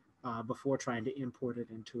first before trying to import it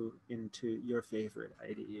into your favorite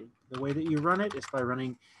IDE. The way that you run it is by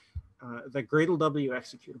running the Gradle W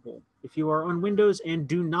executable. If you are on Windows and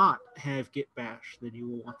do not have git bash, then you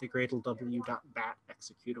will want the Gradle W.bat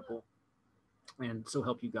executable. And so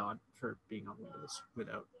help you God for being on Windows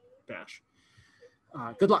without bash.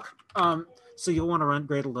 Good luck. So you'll want to run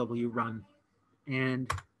Gradle W run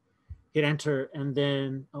and hit enter, and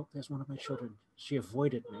then, oh, there's one of my children. She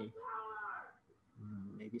avoided me.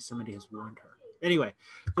 Maybe somebody has warned her. Anyway,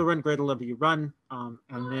 you'll run Gradle you run,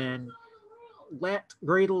 and then let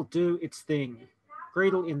Gradle do its thing.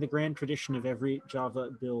 Gradle in the grand tradition of every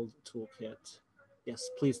Java build toolkit. Yes,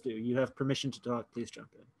 please do. You have permission to talk. Please jump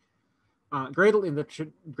in. Gradle in the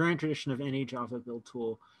grand tradition of any Java build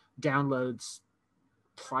tool downloads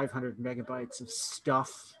 500 megabytes of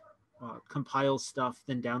stuff, compiles stuff,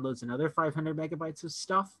 then downloads another 500 megabytes of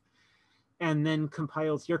stuff, and then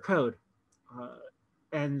compiles your code,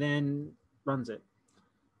 and then runs it.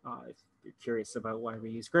 If you're curious about why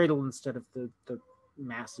we use Gradle instead of the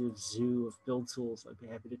massive zoo of build tools, I'd be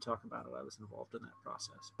happy to talk about it. I was involved in that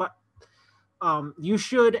process. But you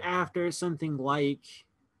should, after something like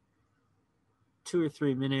 2 or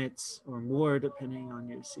 3 minutes or more, depending on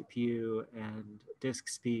your CPU and disk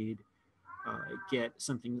speed, get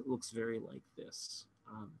something that looks very like this.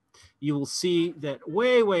 You will see that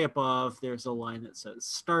way, way above, there's a line that says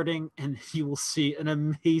starting, and you will see an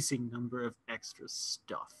amazing number of extra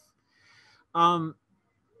stuff.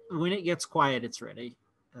 When it gets quiet, it's ready.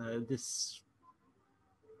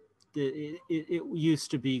 It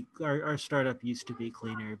used to be, our startup used to be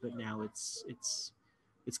cleaner, but now it's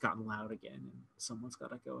gotten loud again, and someone's got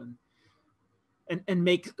to go and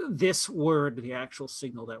make this word the actual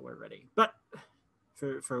signal that we're ready. But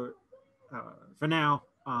for now,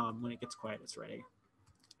 when it gets quiet, it's ready.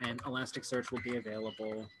 And Elasticsearch will be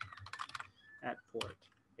available at port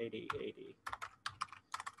 8080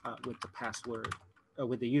 with the password,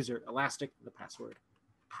 with the user Elastic, the password.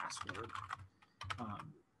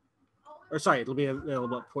 Or sorry, it'll be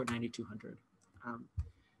available at port 9200.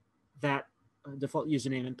 That default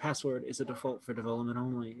username and password is a default for development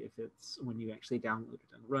only. If it's when you actually download it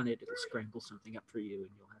and run it, it'll scramble something up for you and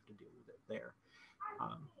you'll have to deal with it there.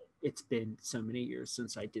 It's been so many years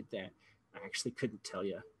since I did that. I actually couldn't tell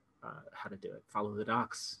you how to do it. Follow the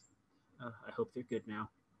docs. I hope they're good now.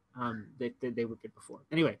 They were good before.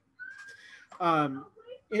 Anyway,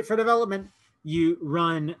 for development, you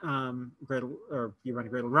run Gradle, or you run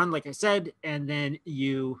Gradle run, like I said, and then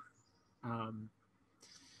you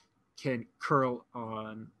can curl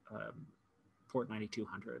on port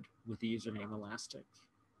 9200 with the username Elastic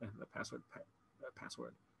and the password.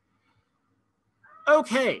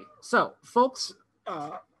 Okay, so folks,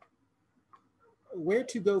 where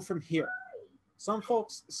to go from here? Some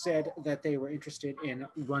folks said that they were interested in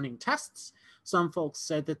running tests. Some folks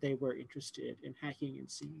said that they were interested in hacking and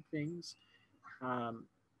seeing things.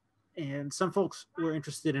 And some folks were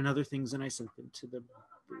interested in other things, and I sent them to the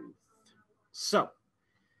booth. So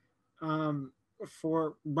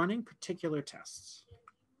for running particular tests,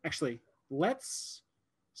 actually, let's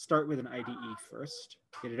start with an IDE first.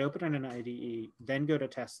 Get it open on an IDE, then go to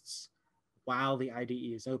tests while the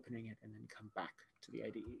IDE is opening it, and then come back to the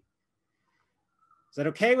IDE. Is that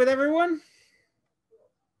okay with everyone?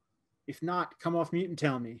 If not, come off mute and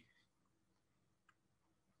tell me.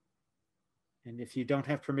 And if you don't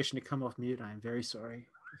have permission to come off mute, I'm very sorry.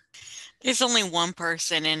 There's only one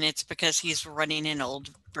person, and it's because he's running an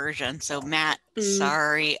old version. So Matt,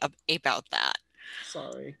 sorry about that.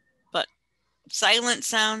 Sorry. But silent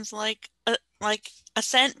sounds like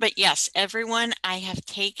assent. But yes, everyone, I have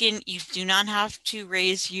taken. You do not have to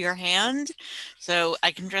raise your hand. So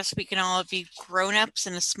I can just speak in all of you grown-ups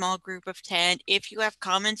in a small group of 10. If you have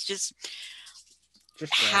comments, just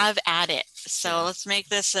have at it. So let's make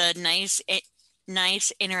this a nice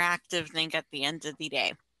interactive thing at the end of the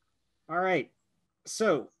day. All right.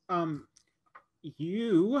 So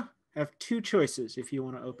you have 2 choices if you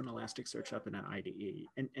want to open Elasticsearch up in an IDE.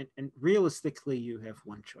 And realistically, you have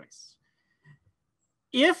 1 choice.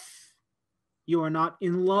 If you are not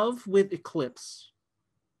in love with Eclipse,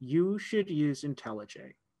 you should use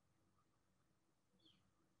IntelliJ.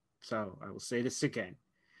 So I will say this again.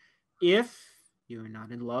 If you are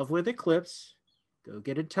not in love with Eclipse, go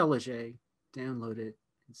get IntelliJ, download it,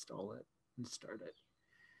 install it, and start it.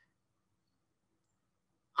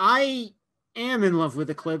 I am in love with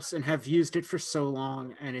Eclipse and have used it for so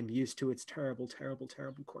long and am used to its terrible, terrible,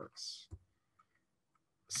 terrible quirks.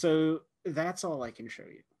 So that's all I can show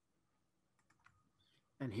you.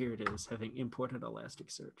 And here it is, having imported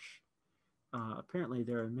Elasticsearch. Apparently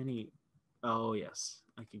there are many, oh yes,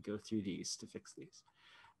 I can go through these to fix these.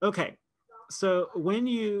 Okay, so when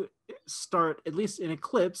you start, at least in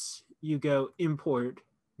Eclipse, you go import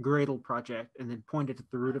Gradle project and then point it at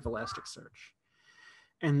the root of Elasticsearch.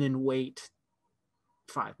 And then wait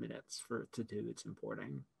 5 minutes for it to do its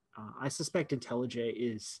importing. I suspect IntelliJ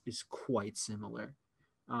is quite similar.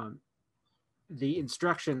 The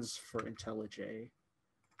instructions for IntelliJ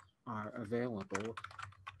are available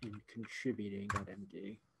in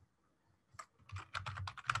contributing.md.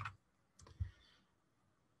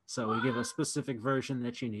 So we give a specific version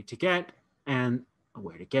that you need to get and a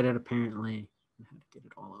way to get it apparently, and how to get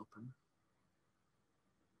it all open.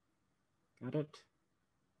 Got it?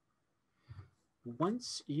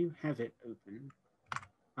 Once you have it open,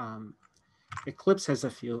 Eclipse has a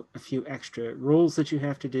few extra rules that you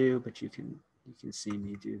have to do, but you can see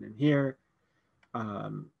me do them here. I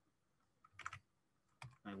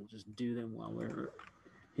will just do them while we're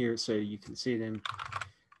here so you can see them.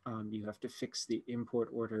 You have to fix the import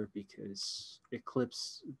order because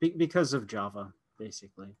Eclipse, because of Java,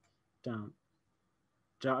 basically.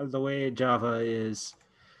 The way Java is,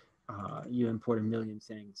 you import a million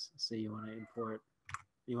things. So you want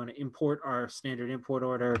to import our standard import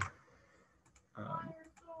order,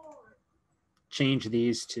 change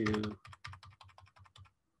these to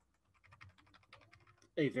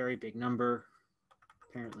a very big number.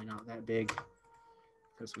 Apparently not that big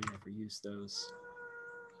because we never use those.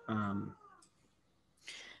 And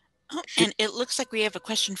it looks like we have a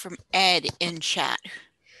question from Ed in chat.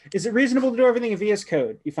 Is it reasonable to do everything in VS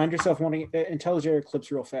Code? You find yourself wanting IntelliJ or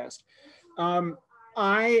Eclipse real fast.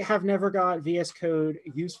 I have never got VS Code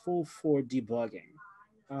useful for debugging.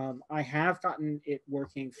 I have gotten it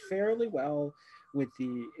working fairly well with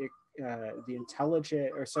the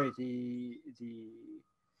IntelliJ, or sorry, the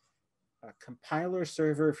compiler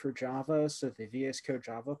server for Java, so the VS Code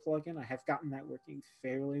Java plugin. I have gotten that working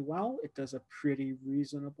fairly well. It does a pretty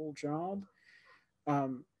reasonable job.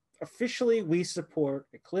 Officially, we support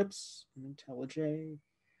Eclipse and IntelliJ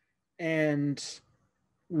and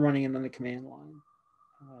running it on the command line.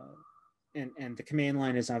 And the command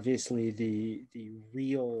line is obviously the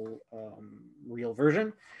real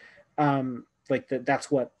version.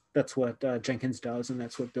 That's what Jenkins does, and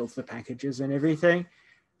that's what builds the packages and everything.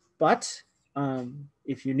 But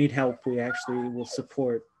if you need help, we actually will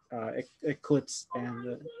support Eclipse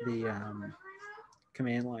and the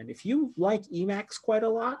command line. If you like Emacs quite a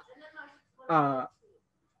lot,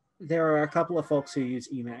 there are a couple of folks who use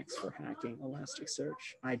Emacs for hacking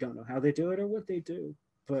Elasticsearch. I don't know how they do it or what they do,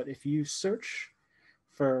 but if you search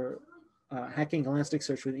for hacking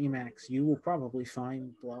Elasticsearch with Emacs, you will probably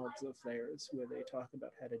find blogs of theirs where they talk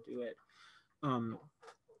about how to do it.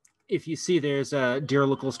 If you see there's a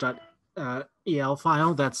dearlocals.el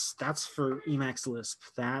file, that's for Emacs Lisp.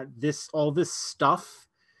 All this stuff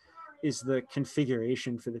is the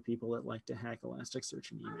configuration for the people that like to hack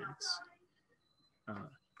Elasticsearch in Emacs.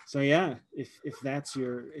 So yeah, if that's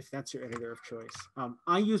your editor of choice,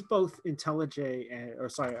 I use both IntelliJ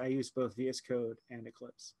I use both VS Code and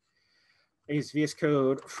Eclipse. I use VS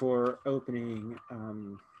Code for opening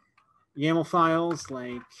YAML files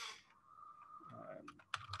like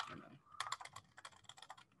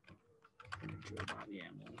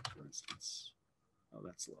YAML, for instance. Oh,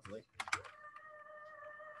 that's lovely.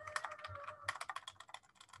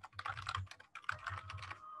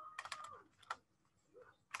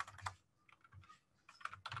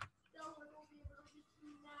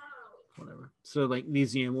 Whatever. So like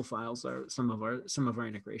these YAML files are some of our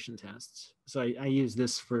integration tests. So I use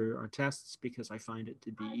this for our tests because I find it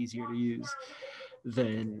to be easier to use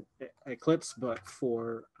than Eclipse, but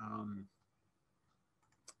for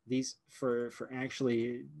for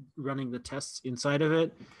actually running the tests inside of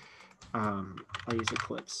it, I use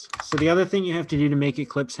Eclipse. So the other thing you have to do to make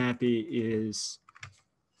Eclipse happy is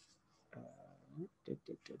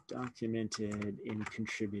documented in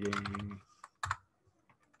contributing.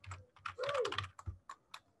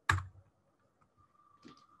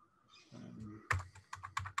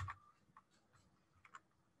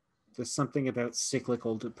 There's something about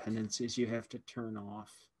cyclical dependencies you have to turn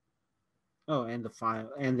off. Oh, and the file,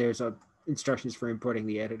 and there's instructions for importing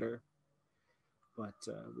the editor, but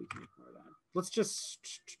we can ignore that. Let's just,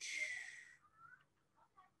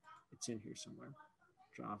 it's in here somewhere.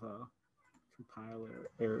 Java, compiler,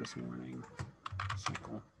 errors warning,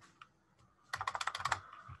 cycle.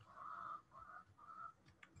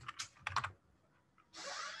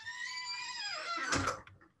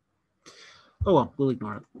 Oh well, we'll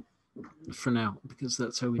ignore it for now because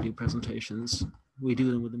that's how we do presentations. We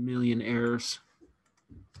do them with a million errors.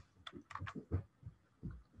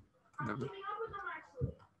 Whatever.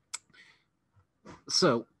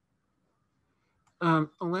 So,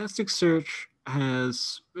 Elasticsearch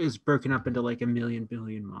is broken up into like a million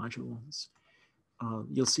billion modules.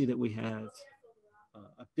 You'll see that we have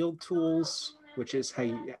a build tools, which is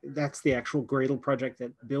that's the actual Gradle project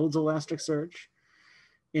that builds Elasticsearch.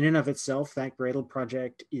 In and of itself, that Gradle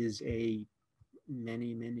project is a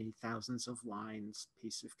many thousands of lines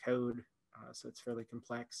piece of code. so it's fairly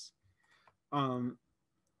complex.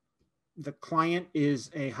 The client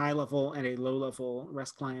is a high-level and a low-level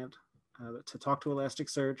REST client to talk to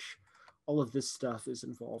Elasticsearch. All of this stuff is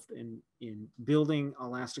involved in building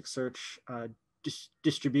Elasticsearch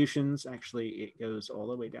distributions. Actually, it goes all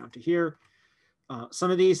the way down to here.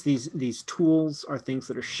 Some of these tools are things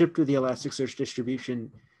that are shipped with the Elasticsearch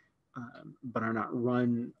distribution, but are not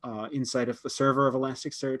run inside of the server of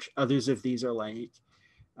Elasticsearch. Others of these are like,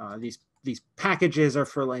 these packages are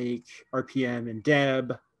for like RPM and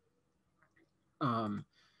deb.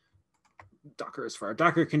 Docker is for our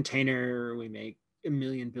Docker container. We make a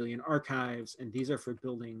million billion archives, and these are for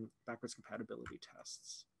building backwards compatibility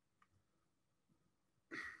tests.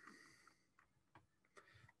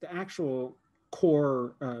 The actual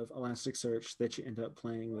core of Elasticsearch that you end up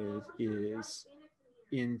playing with is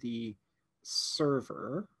in the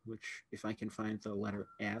server, which, if I can find the letter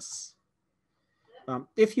S,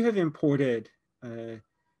 if you have imported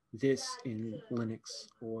this in Linux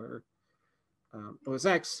or OS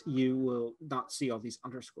X, you will not see all these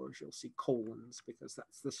underscores. You'll see colons, because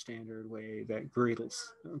that's the standard way that Gradle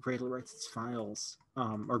writes its files,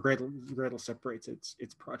 or Gradle separates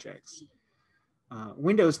its projects.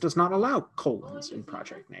 Windows does not allow colons in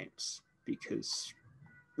project names because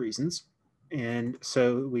reasons. And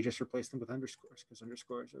so we just replace them with underscores, because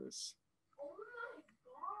underscores is,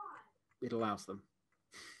 it allows them.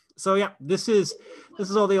 So yeah, this is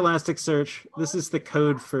all the Elasticsearch. This is the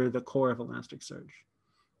code for the core of Elasticsearch.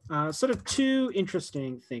 Sort of two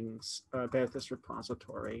interesting things about this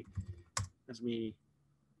repository as we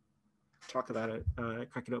talk about it,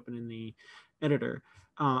 crack it open in the editor.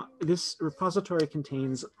 This repository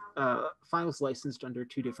contains files licensed under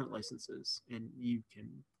 2 different licenses, and you can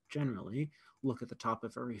generally look at the top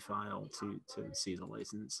of every file to see the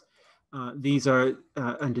license. These are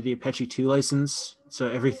under the Apache 2 license. So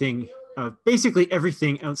everything, basically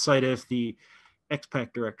everything outside of the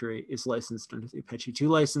expac directory is licensed under the Apache 2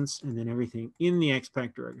 license, and then everything in the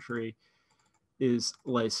expac directory is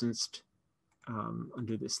licensed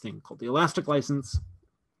under this thing called the Elastic license.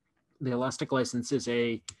 The Elastic license is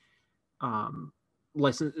a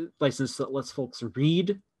license that lets folks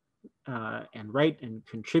read and write and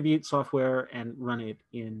contribute software and run it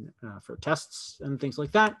in for tests and things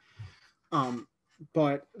like that.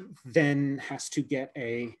 But then has to get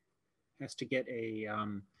a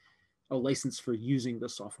license for using the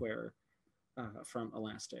software from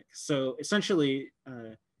Elastic. So essentially,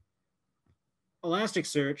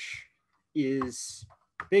 Elasticsearch is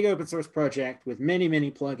a big open source project with many, many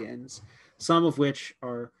plugins, some of which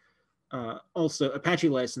are also Apache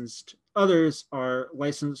licensed. Others are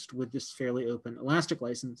licensed with this fairly open Elastic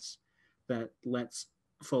license that lets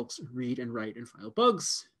folks read and write and file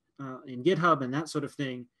bugs in GitHub and that sort of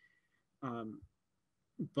thing.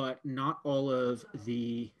 But not all of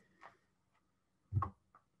the,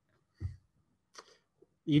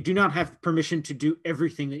 you do not have permission to do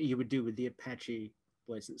everything that you would do with the Apache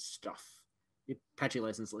license stuff. The Apache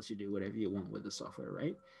license lets you do whatever you want with the software,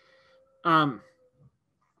 right?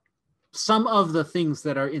 Some of the things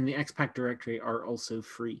that are in the expac directory are also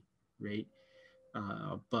free, right?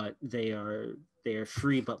 But they are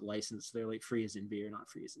free but licensed. They're like free as in beer, not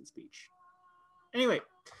free as in speech. Anyway,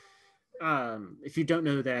 if you don't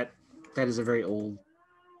know that, that is a very old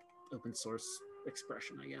open source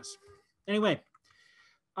expression, I guess. Anyway,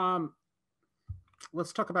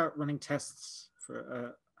 let's talk about running tests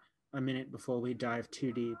for a minute before we dive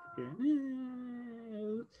too deep.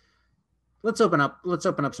 Let's open up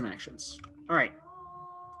some actions. All right,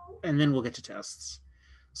 and then we'll get to tests.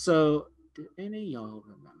 So, do any of y'all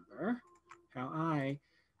remember how I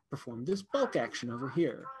performed this bulk action over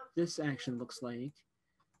here? This action looks like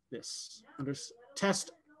this: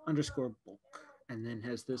 test underscore bulk, and then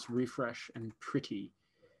has this refresh and pretty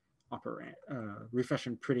operand, refresh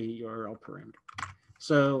and pretty URL parameter.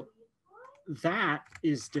 So that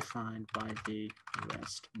is defined by the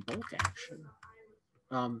REST bulk action.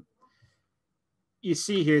 You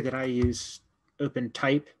see here that I use open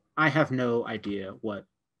type. I have no idea what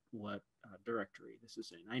directory this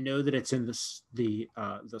is in. I know that it's in the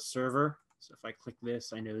server. So if I click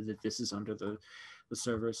this, I know that this is under the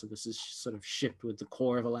server. So this is sort of shipped with the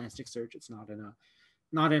core of Elasticsearch. It's not in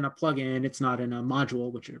a plugin. It's not in a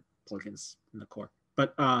module, which are plugins in the core.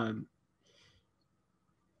 But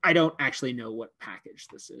I don't actually know what package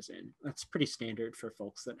this is in. That's pretty standard for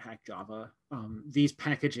folks that hack Java. These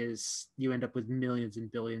packages, you end up with millions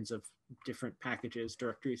and billions of different packages,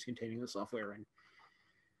 directories containing the software, and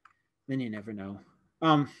then you never know.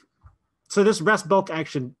 So this REST bulk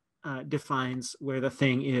action defines where the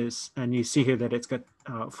thing is, and you see here that it's got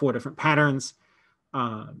 4 different patterns.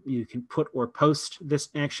 You can put or post this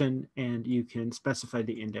action, and you can specify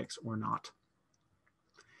the index or not.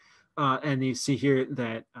 And you see here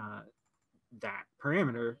that that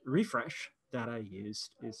parameter refresh that I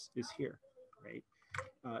used is here, right?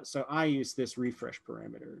 So I use this refresh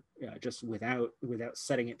parameter just without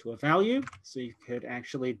setting it to a value. So you could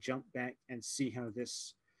actually jump back and see how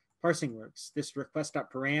this parsing works. This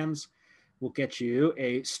request.params will get you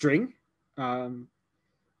a string. I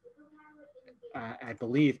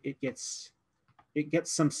believe it gets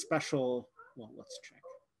some special, well, let's check.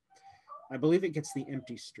 I believe it gets the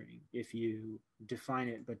empty string if you define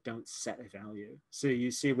it but don't set a value. So you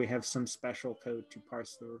see we have some special code to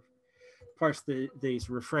parse these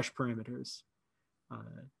refresh parameters.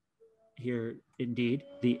 Here, indeed,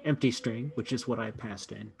 the empty string, which is what I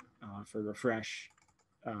passed in for refresh,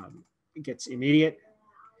 gets immediate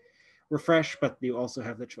refresh, but you also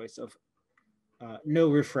have the choice of no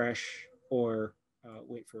refresh or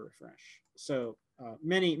wait for refresh. So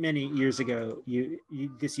many years ago,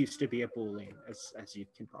 this used to be a Boolean, as you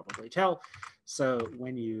can probably tell. So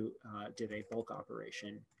when you did a bulk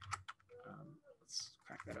operation, let's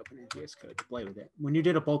crack that open in VS Code to play with it. When you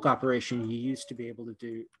did a bulk operation, you used to be able to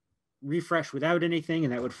do refresh without anything,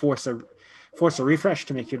 and that would force a refresh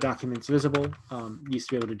to make your documents visible. You used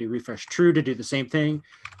to be able to do refresh true to do the same thing,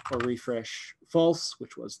 or refresh false,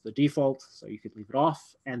 which was the default, so you could leave it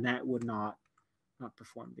off, and that would not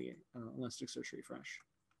perform the Elasticsearch refresh.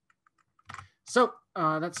 So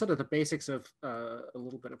that's sort of the basics of a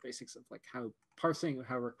little bit of basics of like how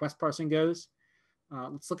request parsing goes.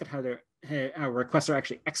 Let's look at how requests are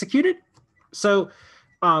actually executed. So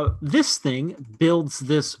this thing builds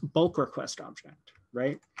this bulk request object,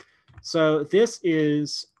 right? So this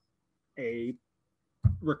is a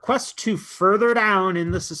request to further down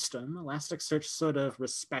in the system. Elasticsearch sort of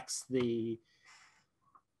respects the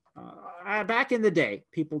back in the day,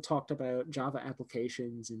 people talked about Java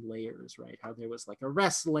applications in layers, right? How there was like a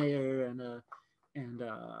REST layer and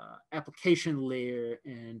a application layer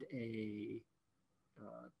and a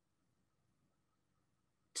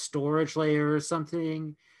storage layer or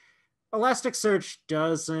something. Elasticsearch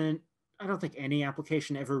doesn't, I don't think any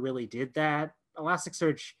application ever really did that.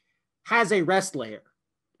 Elasticsearch has a REST layer,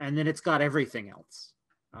 and then it's got everything else.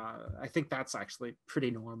 I think that's actually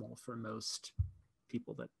pretty normal for most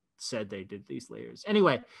people that said they did these layers.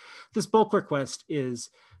 Anyway, this bulk request is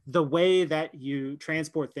the way that you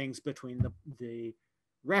transport things between the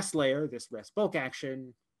REST layer, this REST bulk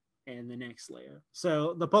action, and the next layer.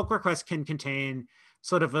 So the bulk request can contain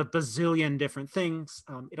sort of a bazillion different things.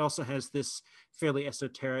 It also has this fairly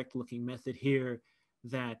esoteric looking method here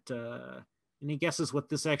that, any guesses what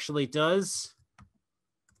this actually does?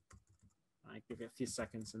 I give you a few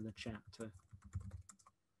seconds in the chat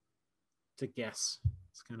to guess.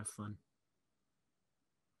 It's kind of fun.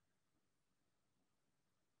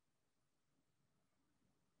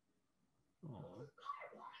 Oh.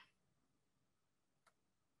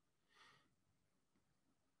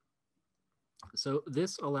 So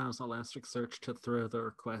this allows Elasticsearch to throw the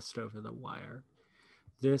request over the wire.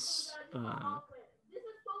 This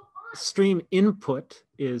stream input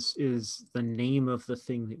is the name of the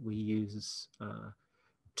thing that we use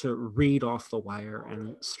to read off the wire,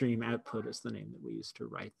 and stream output is the name that we use to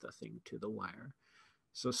write the thing to the wire.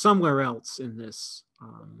 So somewhere else in this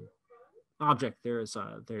object, there's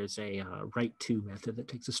a write to method that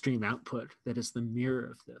takes a stream output that is the mirror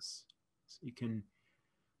of this. So you can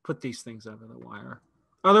put these things over the wire.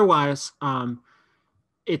 Otherwise,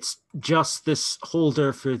 it's just this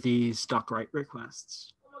holder for these doc-write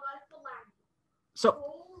requests. So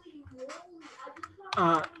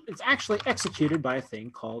it's actually executed by a thing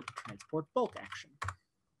called transport bulk action.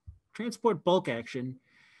 Transport bulk action,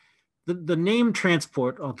 the name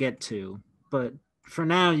transport I'll get to, but for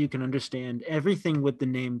now you can understand everything with the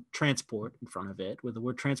name transport in front of it, with the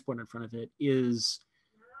word transport in front of it, is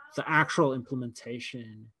the actual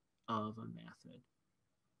implementation of a method,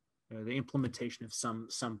 or the implementation of some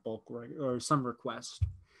bulk or some request.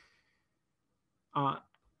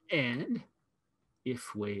 And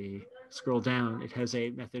if we scroll down, it has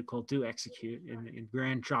a method called doExecute. In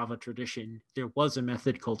grand Java tradition, there was a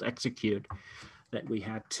method called execute that we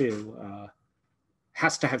had to,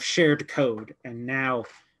 has to have shared code. And now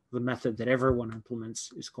the method that everyone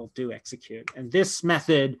implements is called doExecute. And this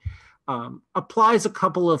method applies a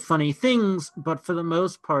couple of funny things, but for the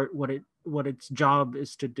most part, what its job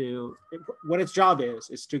is to do,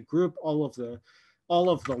 is to group all of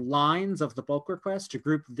the lines of the bulk request, to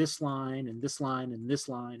group this line and this line and this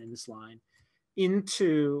line and this line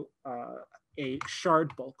into a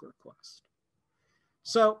shard bulk request.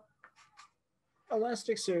 So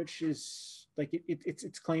Elasticsearch is like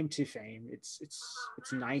its claim to fame, its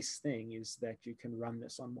nice thing is that you can run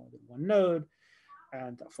this on more than one node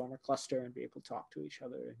and form a cluster and be able to talk to each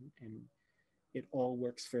other, and it all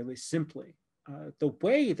works fairly simply. The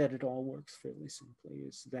way that it all works fairly simply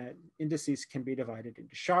is that indices can be divided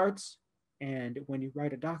into shards, and when you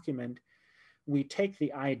write a document, we take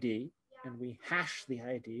the ID and we hash the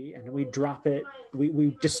ID and we drop it.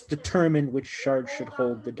 We just determine which shard should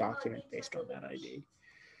hold the document based on that ID.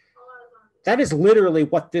 That is literally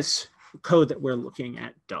what this code that we're looking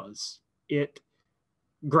at does. It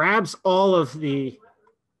grabs all of the,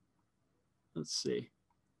 let's see,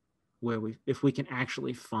 if we can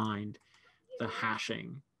actually find the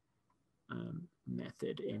hashing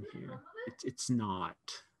method in here. It's not.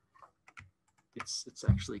 It's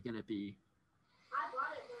actually going to be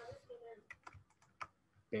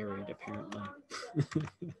buried, apparently.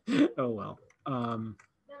 Oh well.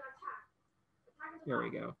 There we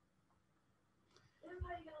go.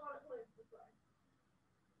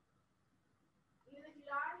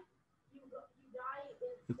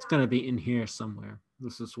 It's going to be in here somewhere.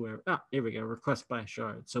 This is where, here we go, request by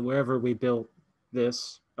shard. So wherever we built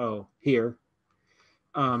this, here.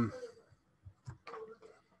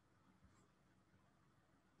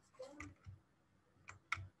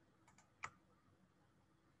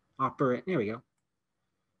 Operate, there we go.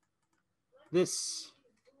 This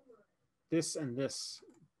and this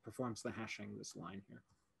performs the hashing, this line here.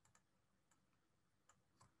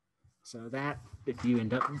 So that, if you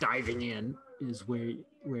end up diving in, is where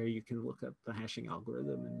you can look up the hashing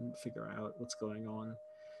algorithm and figure out what's going on.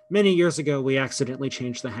 Many years ago, we accidentally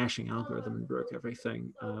changed the hashing algorithm and broke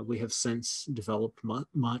everything. We have since developed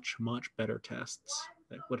much better tests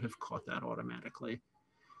that would have caught that automatically.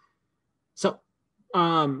 So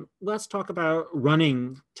let's talk about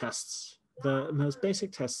running tests. The most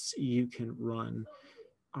basic tests you can run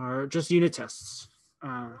are just unit tests.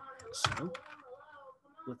 So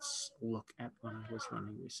let's look at what I was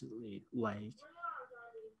running recently. Like,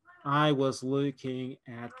 I was looking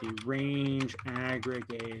at the range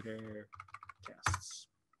aggregator tests.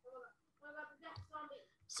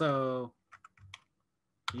 So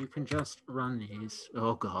you can just run these.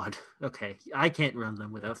 Oh God, okay. I can't run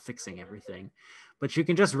them without fixing everything, but you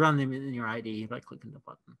can just run them in your IDE by clicking the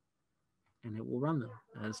button, and it will run them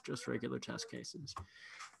as just regular test cases.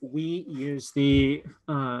 We use the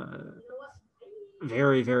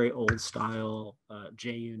very old style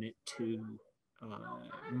JUnit 2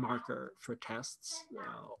 marker for tests.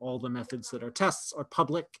 All the methods that are tests are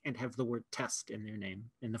public and have the word test in their name,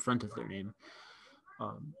 in the front of their name.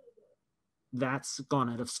 That's gone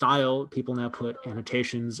out of style. People now put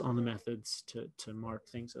annotations on the methods to mark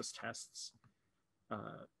things as tests.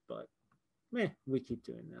 But we keep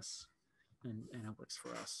doing this, and it works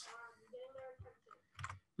for us.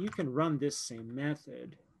 You can run this same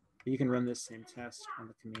method. You can run this same test on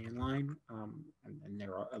the command line, and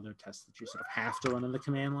there are other tests that you sort of have to run on the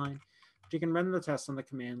command line. But you can run the test on the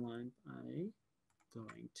command line by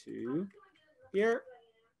going to here,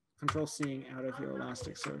 Control-Cing out of your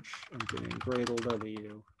Elasticsearch and doing Gradle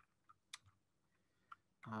W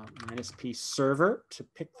 -p server to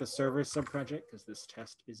pick the server subproject, because this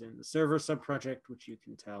test is in the server subproject, which you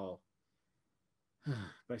can tell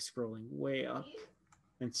by scrolling way up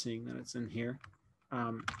and seeing that it's in here.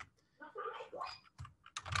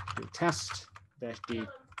 Do test -d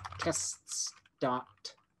tests.class,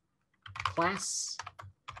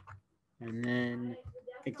 and then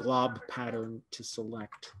a glob pattern to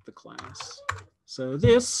select the class. So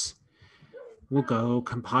this will go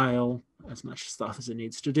compile as much stuff as it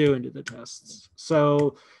needs to do into the tests.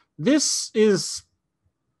 So this is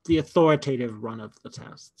the authoritative run of the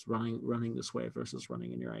tests, running this way versus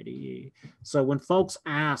running in your IDE. So when folks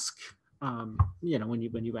ask, when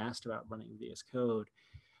you asked about running VS Code,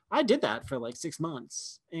 I did that for like 6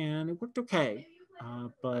 months and it worked okay,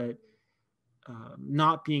 but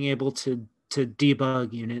not being able to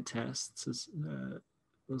debug unit tests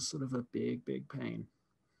was sort of a big pain.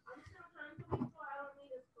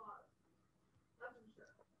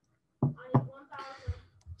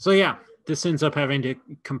 So yeah, this ends up having to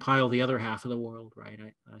compile the other half of the world, right?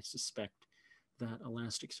 I suspect that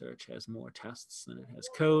Elasticsearch has more tests than it has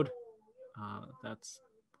code. That's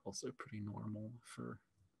also pretty normal for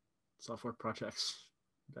software projects,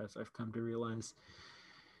 as I've come to realize.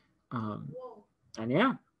 And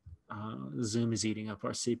yeah, Zoom is eating up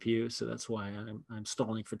our CPU, so that's why I'm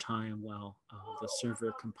stalling for time while the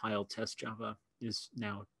server compiled test Java is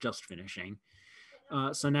now just finishing.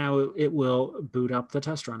 So now it will boot up the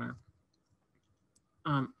test runner.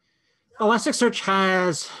 Elasticsearch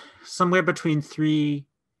has somewhere between 3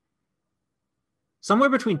 somewhere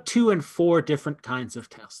between 2 and 4 different kinds of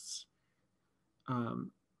tests.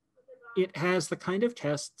 It has the kind of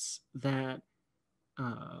tests that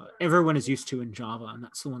everyone is used to in Java, and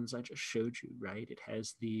that's the ones I just showed you, right? It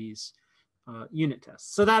has these unit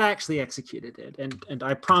tests. So that actually executed it. And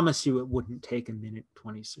I promise you it wouldn't take a minute,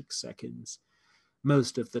 26 seconds.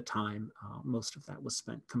 Most of the time, most of that was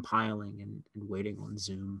spent compiling and waiting on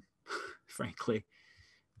Zoom, frankly.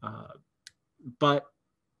 But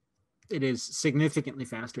it is significantly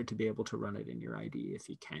faster to be able to run it in your IDE if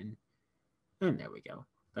you can. And there we go.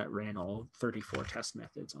 That ran all 34 test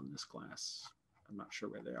methods on this class. I'm not sure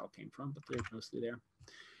where they all came from, but they're mostly there.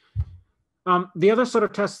 The other sort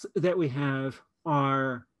of tests that we have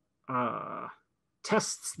are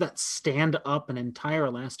tests that stand up an entire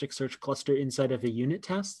Elasticsearch cluster inside of a unit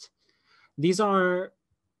test. These are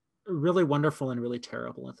really wonderful and really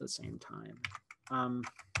terrible at the same time.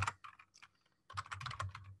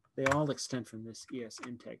 They all extend from this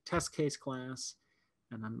ESInteg test case class,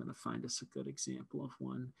 and I'm going to find us a good example of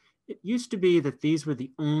one. It used to be that these were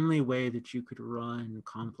the only way that you could run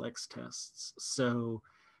complex tests. So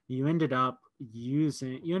you ended up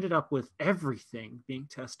with everything being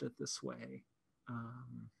tested this way.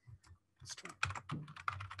 Let's try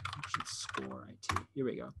function score IT. Here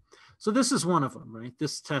we go. So this is one of them, right?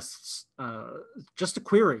 This tests just a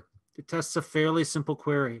query. It tests a fairly simple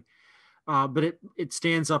query, but it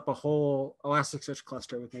stands up a whole Elasticsearch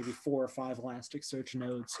cluster with maybe 4 or 5 Elasticsearch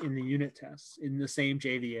nodes in the unit tests in the same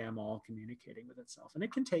JVM, all communicating with itself. And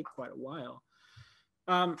it can take quite a while.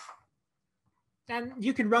 And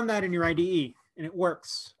you can run that in your IDE, and it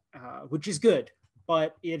works, which is good,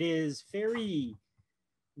 but it is very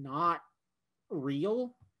not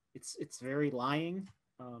real. It's very lying.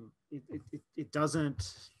 It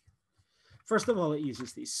doesn't. First of all, it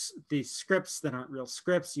uses these scripts that aren't real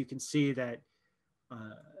scripts. You can see that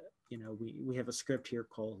we have a script here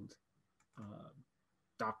called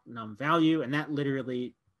doc num value, and that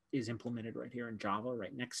literally is implemented right here in Java,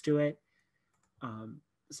 right next to it.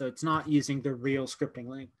 So it's not using the real scripting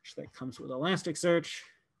language that comes with Elasticsearch.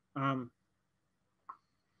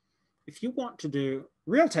 If you want to do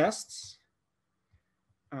real tests,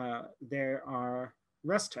 there are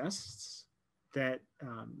REST tests that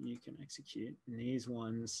you can execute. And these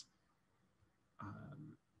ones,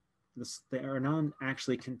 they are not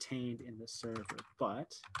actually contained in the server,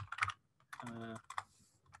 but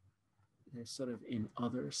they're sort of in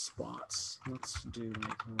other spots. Let's do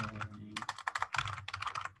like rolling.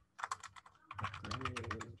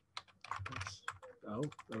 Oh,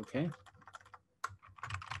 okay.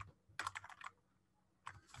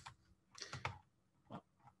 Well,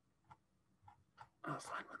 I'll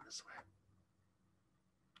find one this way.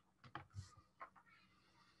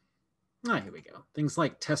 Here we go. Things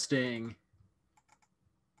like testing.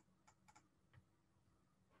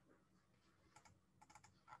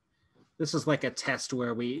 This is like a test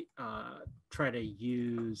where we try to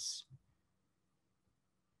use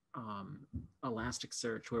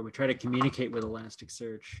Elasticsearch, where we try to communicate with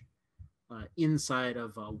Elasticsearch inside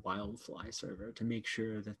of a Wildfly server to make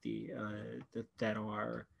sure that that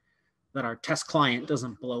our test client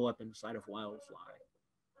doesn't blow up inside of Wildfly,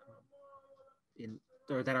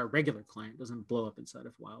 or that our regular client doesn't blow up inside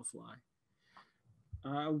of Wildfly.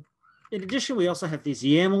 In addition, we also have these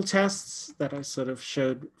YAML tests that I sort of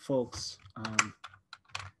showed folks.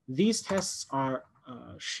 These tests are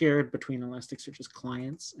shared between Elasticsearch's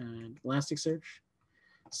clients and Elasticsearch.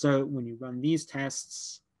 So when you run these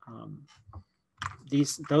tests,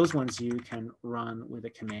 those ones you can run with a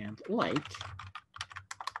command like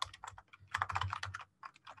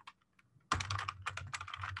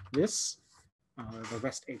this. The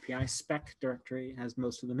REST API spec directory has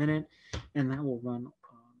most of them in it, and that will run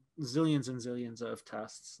zillions and zillions of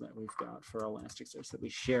tests that we've got for Elasticsearch that we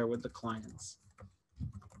share with the clients.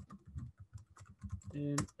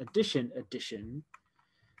 In addition,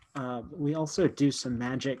 we also do some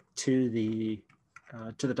magic to the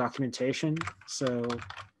documentation. So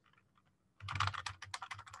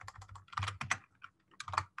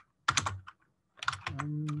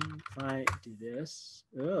if I do this,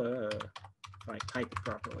 if I type it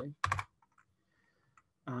properly.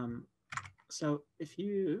 So if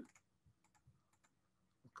you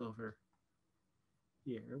look over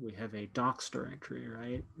here, we have a docs directory,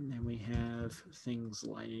 right? And then we have things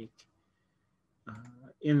like,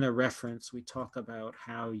 in the reference, we talk about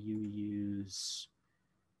how you use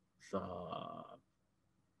the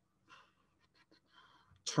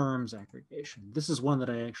terms aggregation. This is one that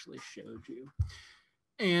I actually showed you.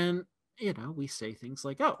 And we say things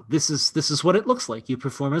like, oh, this is what it looks like. You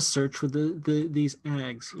perform a search with these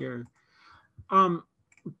ags here.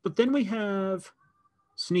 But then we have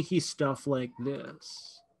sneaky stuff like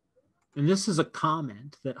this. And this is a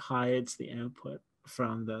comment that hides the output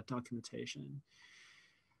from the documentation.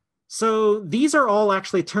 So these are all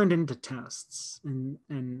actually turned into tests, and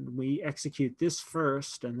we execute this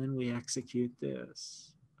first, and then we execute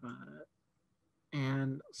this.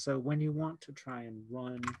 And so when you want to try and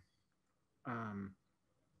run,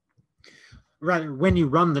 rather when you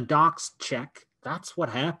run the docs check, that's what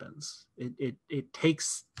happens. It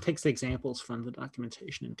takes the examples from the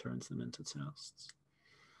documentation and turns them into tests.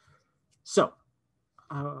 So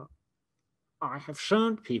I have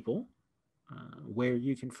shown people where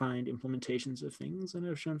you can find implementations of things, and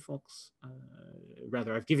I've shown folks,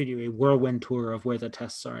 rather I've given you a whirlwind tour of where the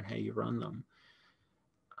tests are and how you run them.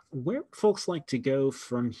 Where would folks like to go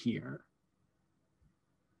from here?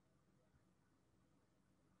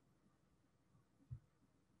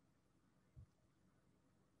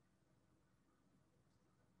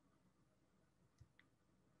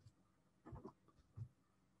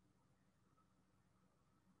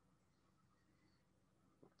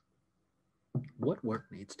 What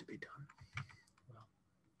work needs to be done?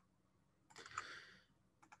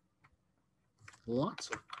 Well, lots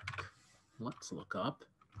of work. Let's look up.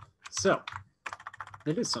 So,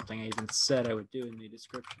 that is something I even said I would do in the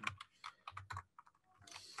description.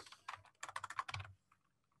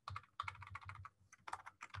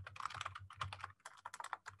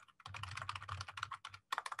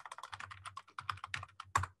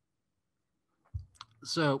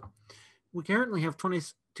 So, we currently have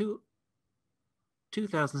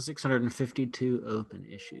 2,652 open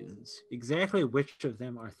issues. Exactly which of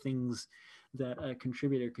them are things that a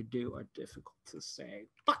contributor could do are difficult to say,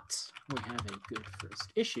 but we have a good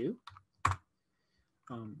first issue,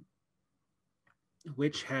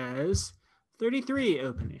 which has 33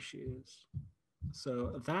 open issues.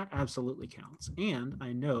 So that absolutely counts. And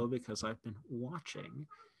I know because I've been watching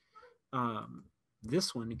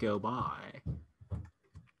this one go by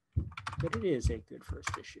that it is a good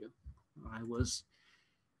first issue. I was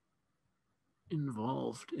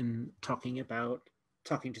involved in talking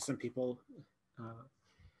to some people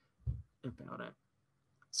about it.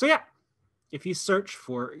 So yeah, if you search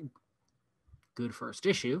for good first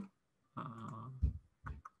issue,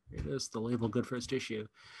 here it is, the label good first issue,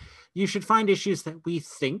 you should find issues that we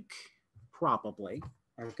think probably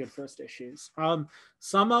are good first issues.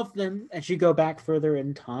 Some of them, as you go back further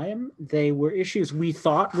in time, they were issues we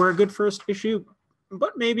thought were a good first issue,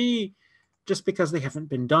 but maybe just because they haven't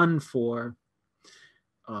been done for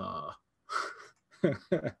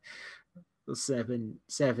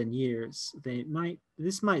 7 years,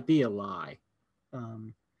 this might be a lie.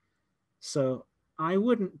 So I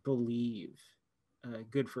wouldn't believe a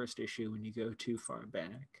good first issue when you go too far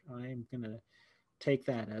back. I'm gonna take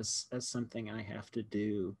that as something I have to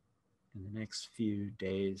do in the next few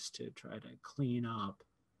days to try to clean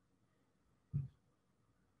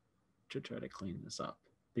this up,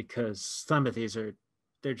 because some of these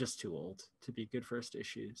they're just too old to be good first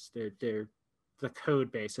issues. The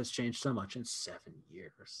code base has changed so much in 7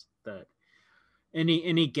 years that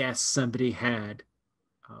any guess somebody had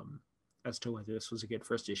as to whether this was a good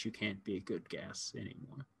first issue can't be a good guess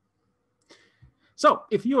anymore. So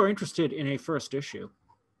if you are interested in a first issue,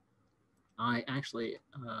 I actually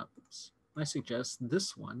I suggest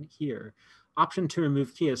this one here, option to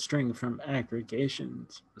remove key as string from aggregation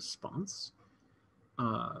response,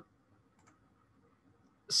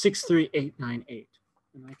 63898.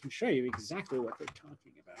 And I can show you exactly what they're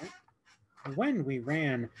talking about. When we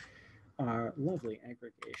ran our lovely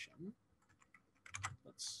aggregation,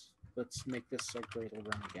 let's make this a Gradle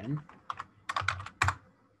run again.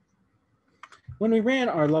 When we ran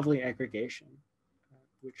our lovely aggregation,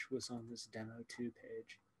 which was on this demo 2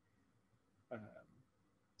 page,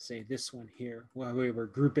 say this one here, where we were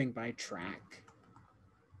grouping by track.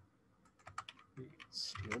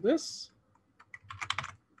 Steal this.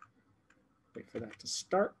 Wait for that to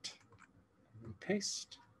start, and then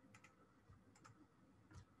paste.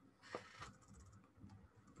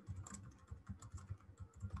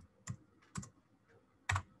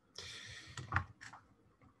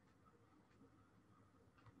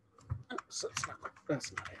 Oh, so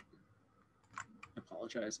that's not it. I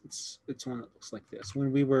apologize. It's one that looks like this.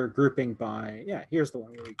 When we were grouping by, yeah, here's the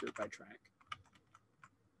one where we group by track.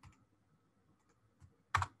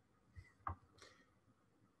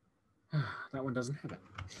 That one doesn't have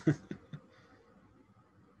it.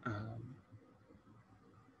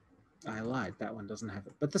 I lied, that one doesn't have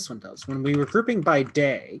it, but this one does. When we were grouping by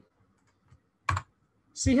day,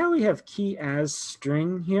 see how we have key as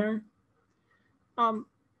string here?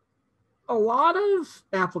 a lot of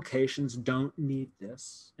applications don't need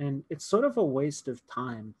this, and it's sort of a waste of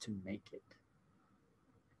time to make it.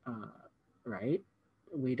 Right?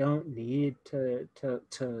 We don't need to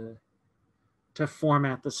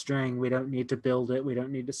format the string. We don't need to build it. We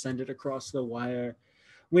don't need to send it across the wire.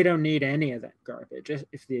 We don't need any of that garbage.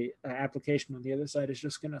 If the application on the other side is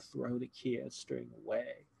just going to throw the key as string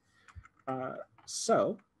away.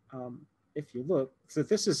 So if you look, so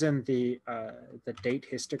this is in the date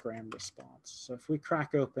histogram response. So if we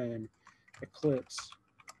crack open Eclipse,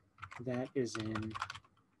 that is in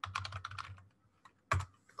a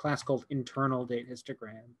class called internal date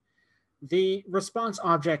histogram. The response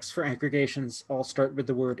objects for aggregations all start with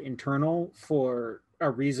the word internal for a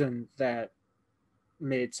reason that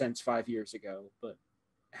made sense 5 years ago, but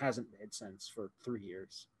hasn't made sense for 3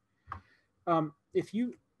 years. If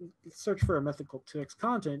you search for a mythical 2x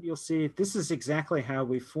content, you'll see this is exactly how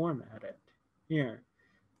we format it. Here,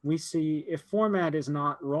 we see if format is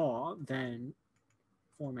not raw, then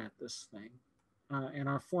format this thing. And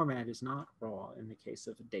our format is not raw in the case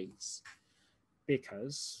of dates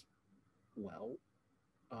because, well,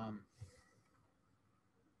 oh,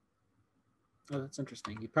 that's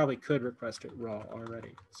interesting. You probably could request it raw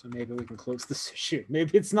already. So maybe we can close this issue.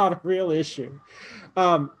 Maybe it's not a real issue.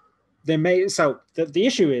 So the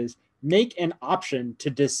issue is make an option to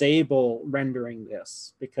disable rendering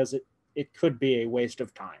this because it could be a waste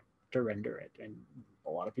of time to render it. And a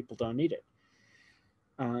lot of people don't need it.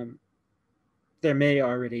 There may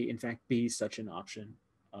already, in fact, be such an option,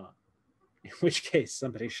 in which case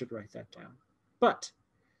somebody should write that down. But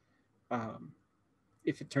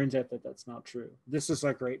if it turns out that that's not true, this is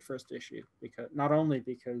a great first issue, because not only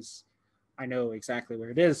because I know exactly where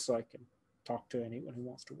it is, so I can talk to anyone who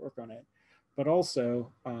wants to work on it, but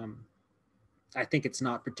also I think it's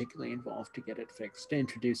not particularly involved to get it fixed, to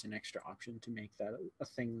introduce an extra option to make that a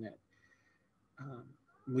thing that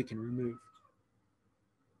we can remove.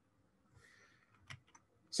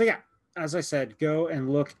 So yeah, as I said, go and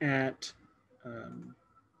look at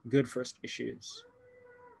good first issues.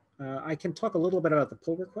 I can talk a little bit about the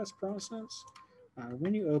pull request process.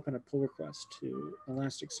 When you open a pull request to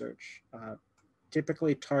Elasticsearch,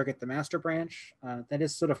 typically target the master branch. That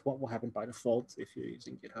is sort of what will happen by default if you're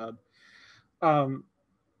using GitHub.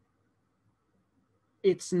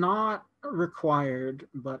 It's not required,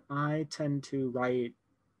 but I tend to write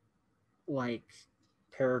like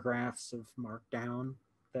paragraphs of markdown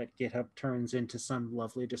that GitHub turns into some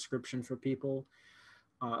lovely description for people.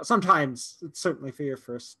 Sometimes, certainly for your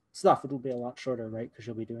first stuff, it'll be a lot shorter, right? Because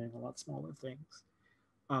you'll be doing a lot smaller things.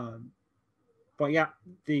 But yeah,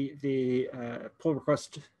 the pull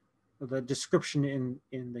request, the description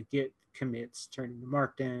in the Git commits turn into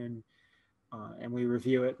markdown, and we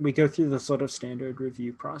review it. We go through the sort of standard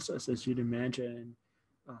review process, as you'd imagine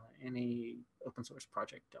any open source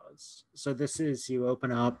project does. So this is, you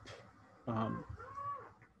open up the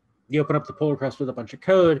pull request with a bunch of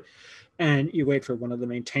code, and you wait for one of the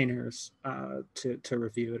maintainers to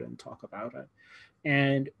review it and talk about it.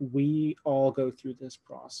 And we all go through this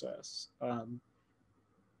process.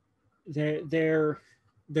 There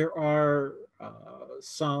are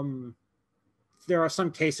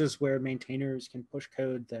some cases where maintainers can push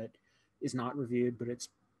code that is not reviewed, but it's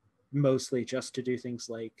mostly just to do things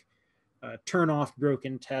like turn off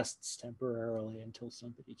broken tests temporarily until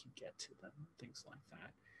somebody can get to them, things like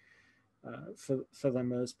that. For the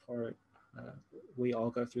most part, we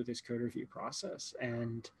all go through this code review process.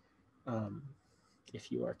 And if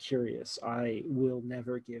you are curious, I will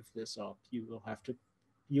never give this up. You will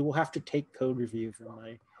have to take code review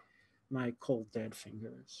from my cold dead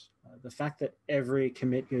fingers. The fact that every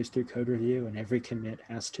commit goes through code review and every commit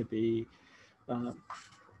has to be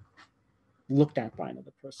looked at by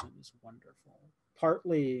another person is wonderful.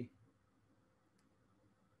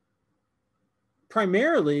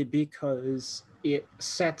 Primarily because it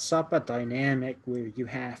sets up a dynamic where you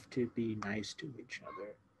have to be nice to each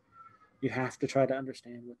other. You have to try to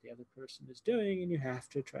understand what the other person is doing, and you have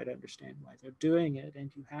to try to understand why they're doing it,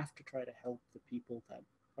 and you have to try to help the people that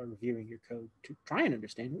are reviewing your code to try and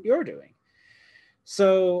understand what you're doing.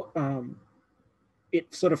 So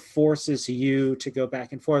it sort of forces you to go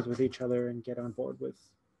back and forth with each other and get on board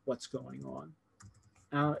with what's going on.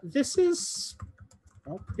 This is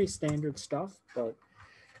all pretty standard stuff, but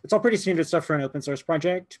it's all pretty standard stuff for an open source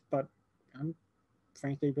project, but I'm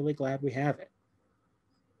frankly really glad we have it.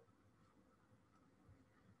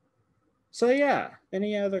 So yeah,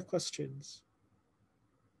 any other questions?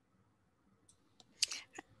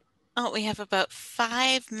 Oh, we have about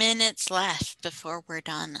 5 minutes left before we're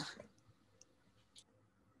done.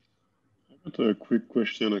 Got a quick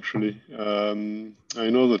question, actually. I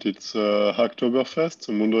know that it's Hacktoberfest.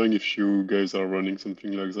 I'm wondering if you guys are running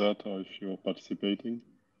something like that or if you're participating.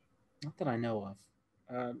 Not that I know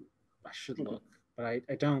of. I should Okay. look, but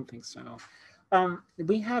I don't think so.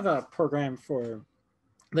 We have a program for,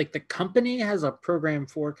 like, the company has a program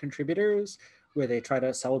for contributors where they try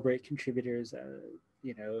to celebrate contributors,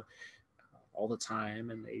 you know, all the time,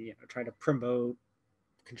 and they, you know, try to promote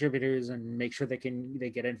contributors and make sure they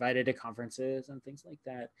get invited to conferences and things like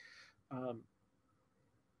that.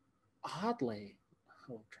 Oddly,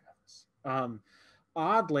 oh Travis,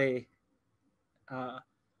 oddly,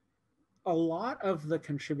 a lot of the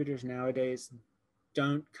contributors nowadays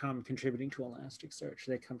don't come contributing to Elasticsearch.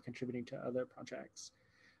 They come contributing to other projects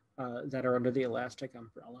that are under the Elastic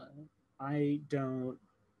umbrella. I don't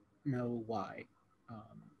know why.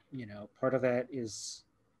 You know, part of that is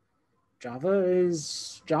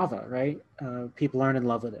Java, right? People aren't in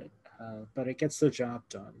love with it, but it gets the job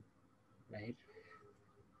done, right?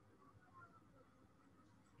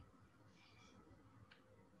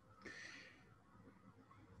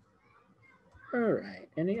 All right.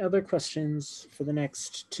 Any other questions for the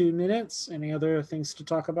next 2 minutes? Any other things to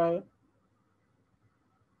talk about?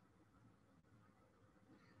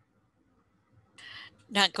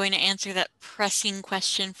 Not going to answer that pressing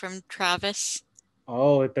question from Travis.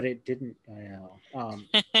 Oh, but it didn't. I know.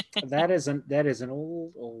 That is an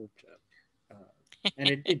old joke, and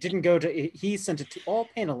it didn't go to. He sent it to all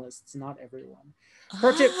panelists, not everyone.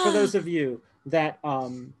 Pro tip for those of you that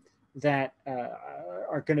that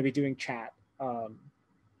are going to be doing chat.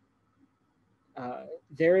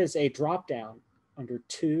 There is a drop down under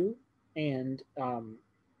 2 and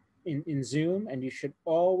in Zoom, and you should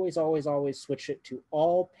always switch it to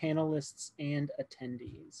all panelists and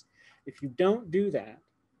attendees. If you don't do that,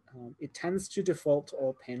 it tends to default to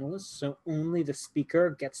all panelists, so only the speaker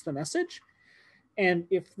gets the message. And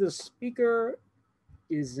if the speaker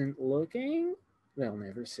isn't looking, they'll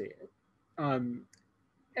never see it. And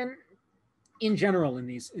in general, in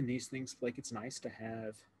these things, like, it's nice to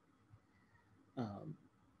have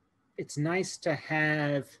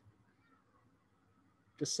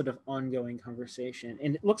just sort of ongoing conversation.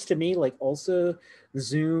 And it looks to me like also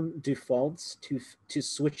Zoom defaults to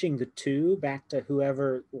switching the 2 back to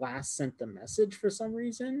whoever last sent the message for some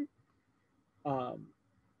reason.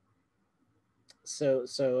 So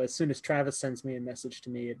as soon as Travis sends me a message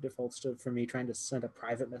to me, it defaults to for me trying to send a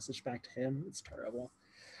private message back to him. It's terrible.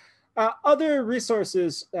 Other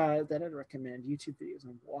resources that I'd recommend: YouTube videos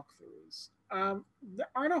and walkthroughs. There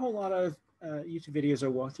aren't a whole lot of YouTube videos or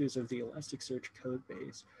walkthroughs of the Elasticsearch code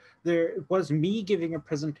base. There was me giving a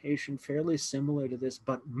presentation fairly similar to this,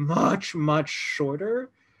 but much shorter,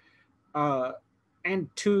 and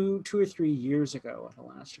two or 3 years ago at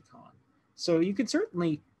ElasticCon. So you could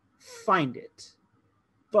certainly find it,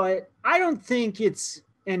 but I don't think it's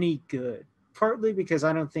any good. Partly because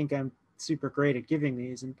I don't think I'm super great at giving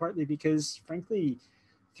these, and partly because, frankly,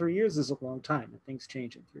 3 years is a long time and things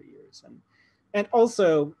change in 3 years. And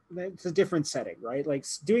also, it's a different setting, right? Like,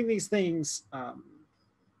 doing these things,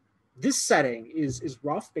 this setting is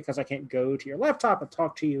rough because I can't go to your laptop and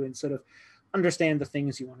talk to you and sort of understand the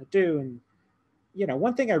things you want to do. And, you know,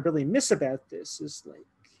 one thing I really miss about this is, like,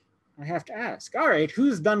 I have to ask, all right,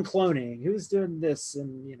 who's done cloning? Who's doing this?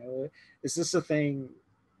 And, you know, is this a thing?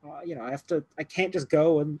 You know, I can't just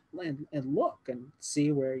go and look and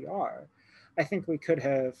see where you are. I think we could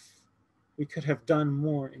have done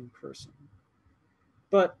more in person.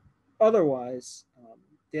 But otherwise,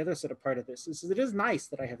 the other sort of part of this is it is nice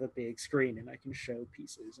that I have a big screen and I can show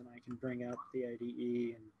pieces and I can bring up the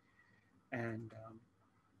IDE and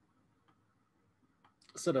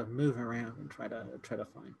sort of move around and try to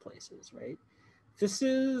find places, right? This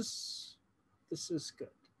is good.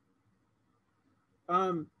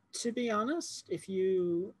 To be honest, if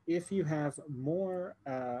you have more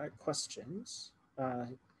questions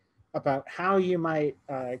about how you might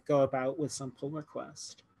go about with some pull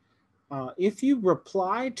request, if you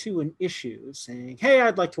reply to an issue saying, "Hey,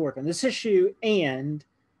 I'd like to work on this issue, and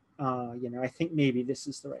you know, I think maybe this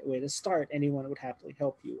is the right way to start," anyone would happily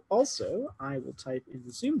help you. Also, I will type in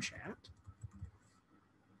the Zoom chat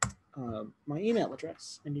my email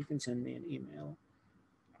address, and you can send me an email.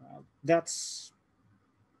 That's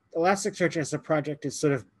Elasticsearch as a project is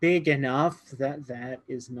sort of big enough that that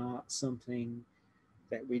is not something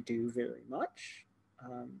that we do very much.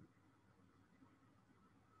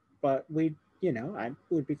 But we, you know, I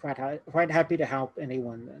would be quite happy to help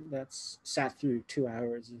anyone that's sat through 2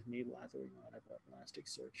 hours of me blathering on about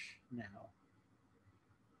Elasticsearch now.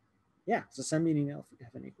 Yeah, so send me an email if you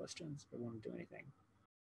have any questions or want to do anything.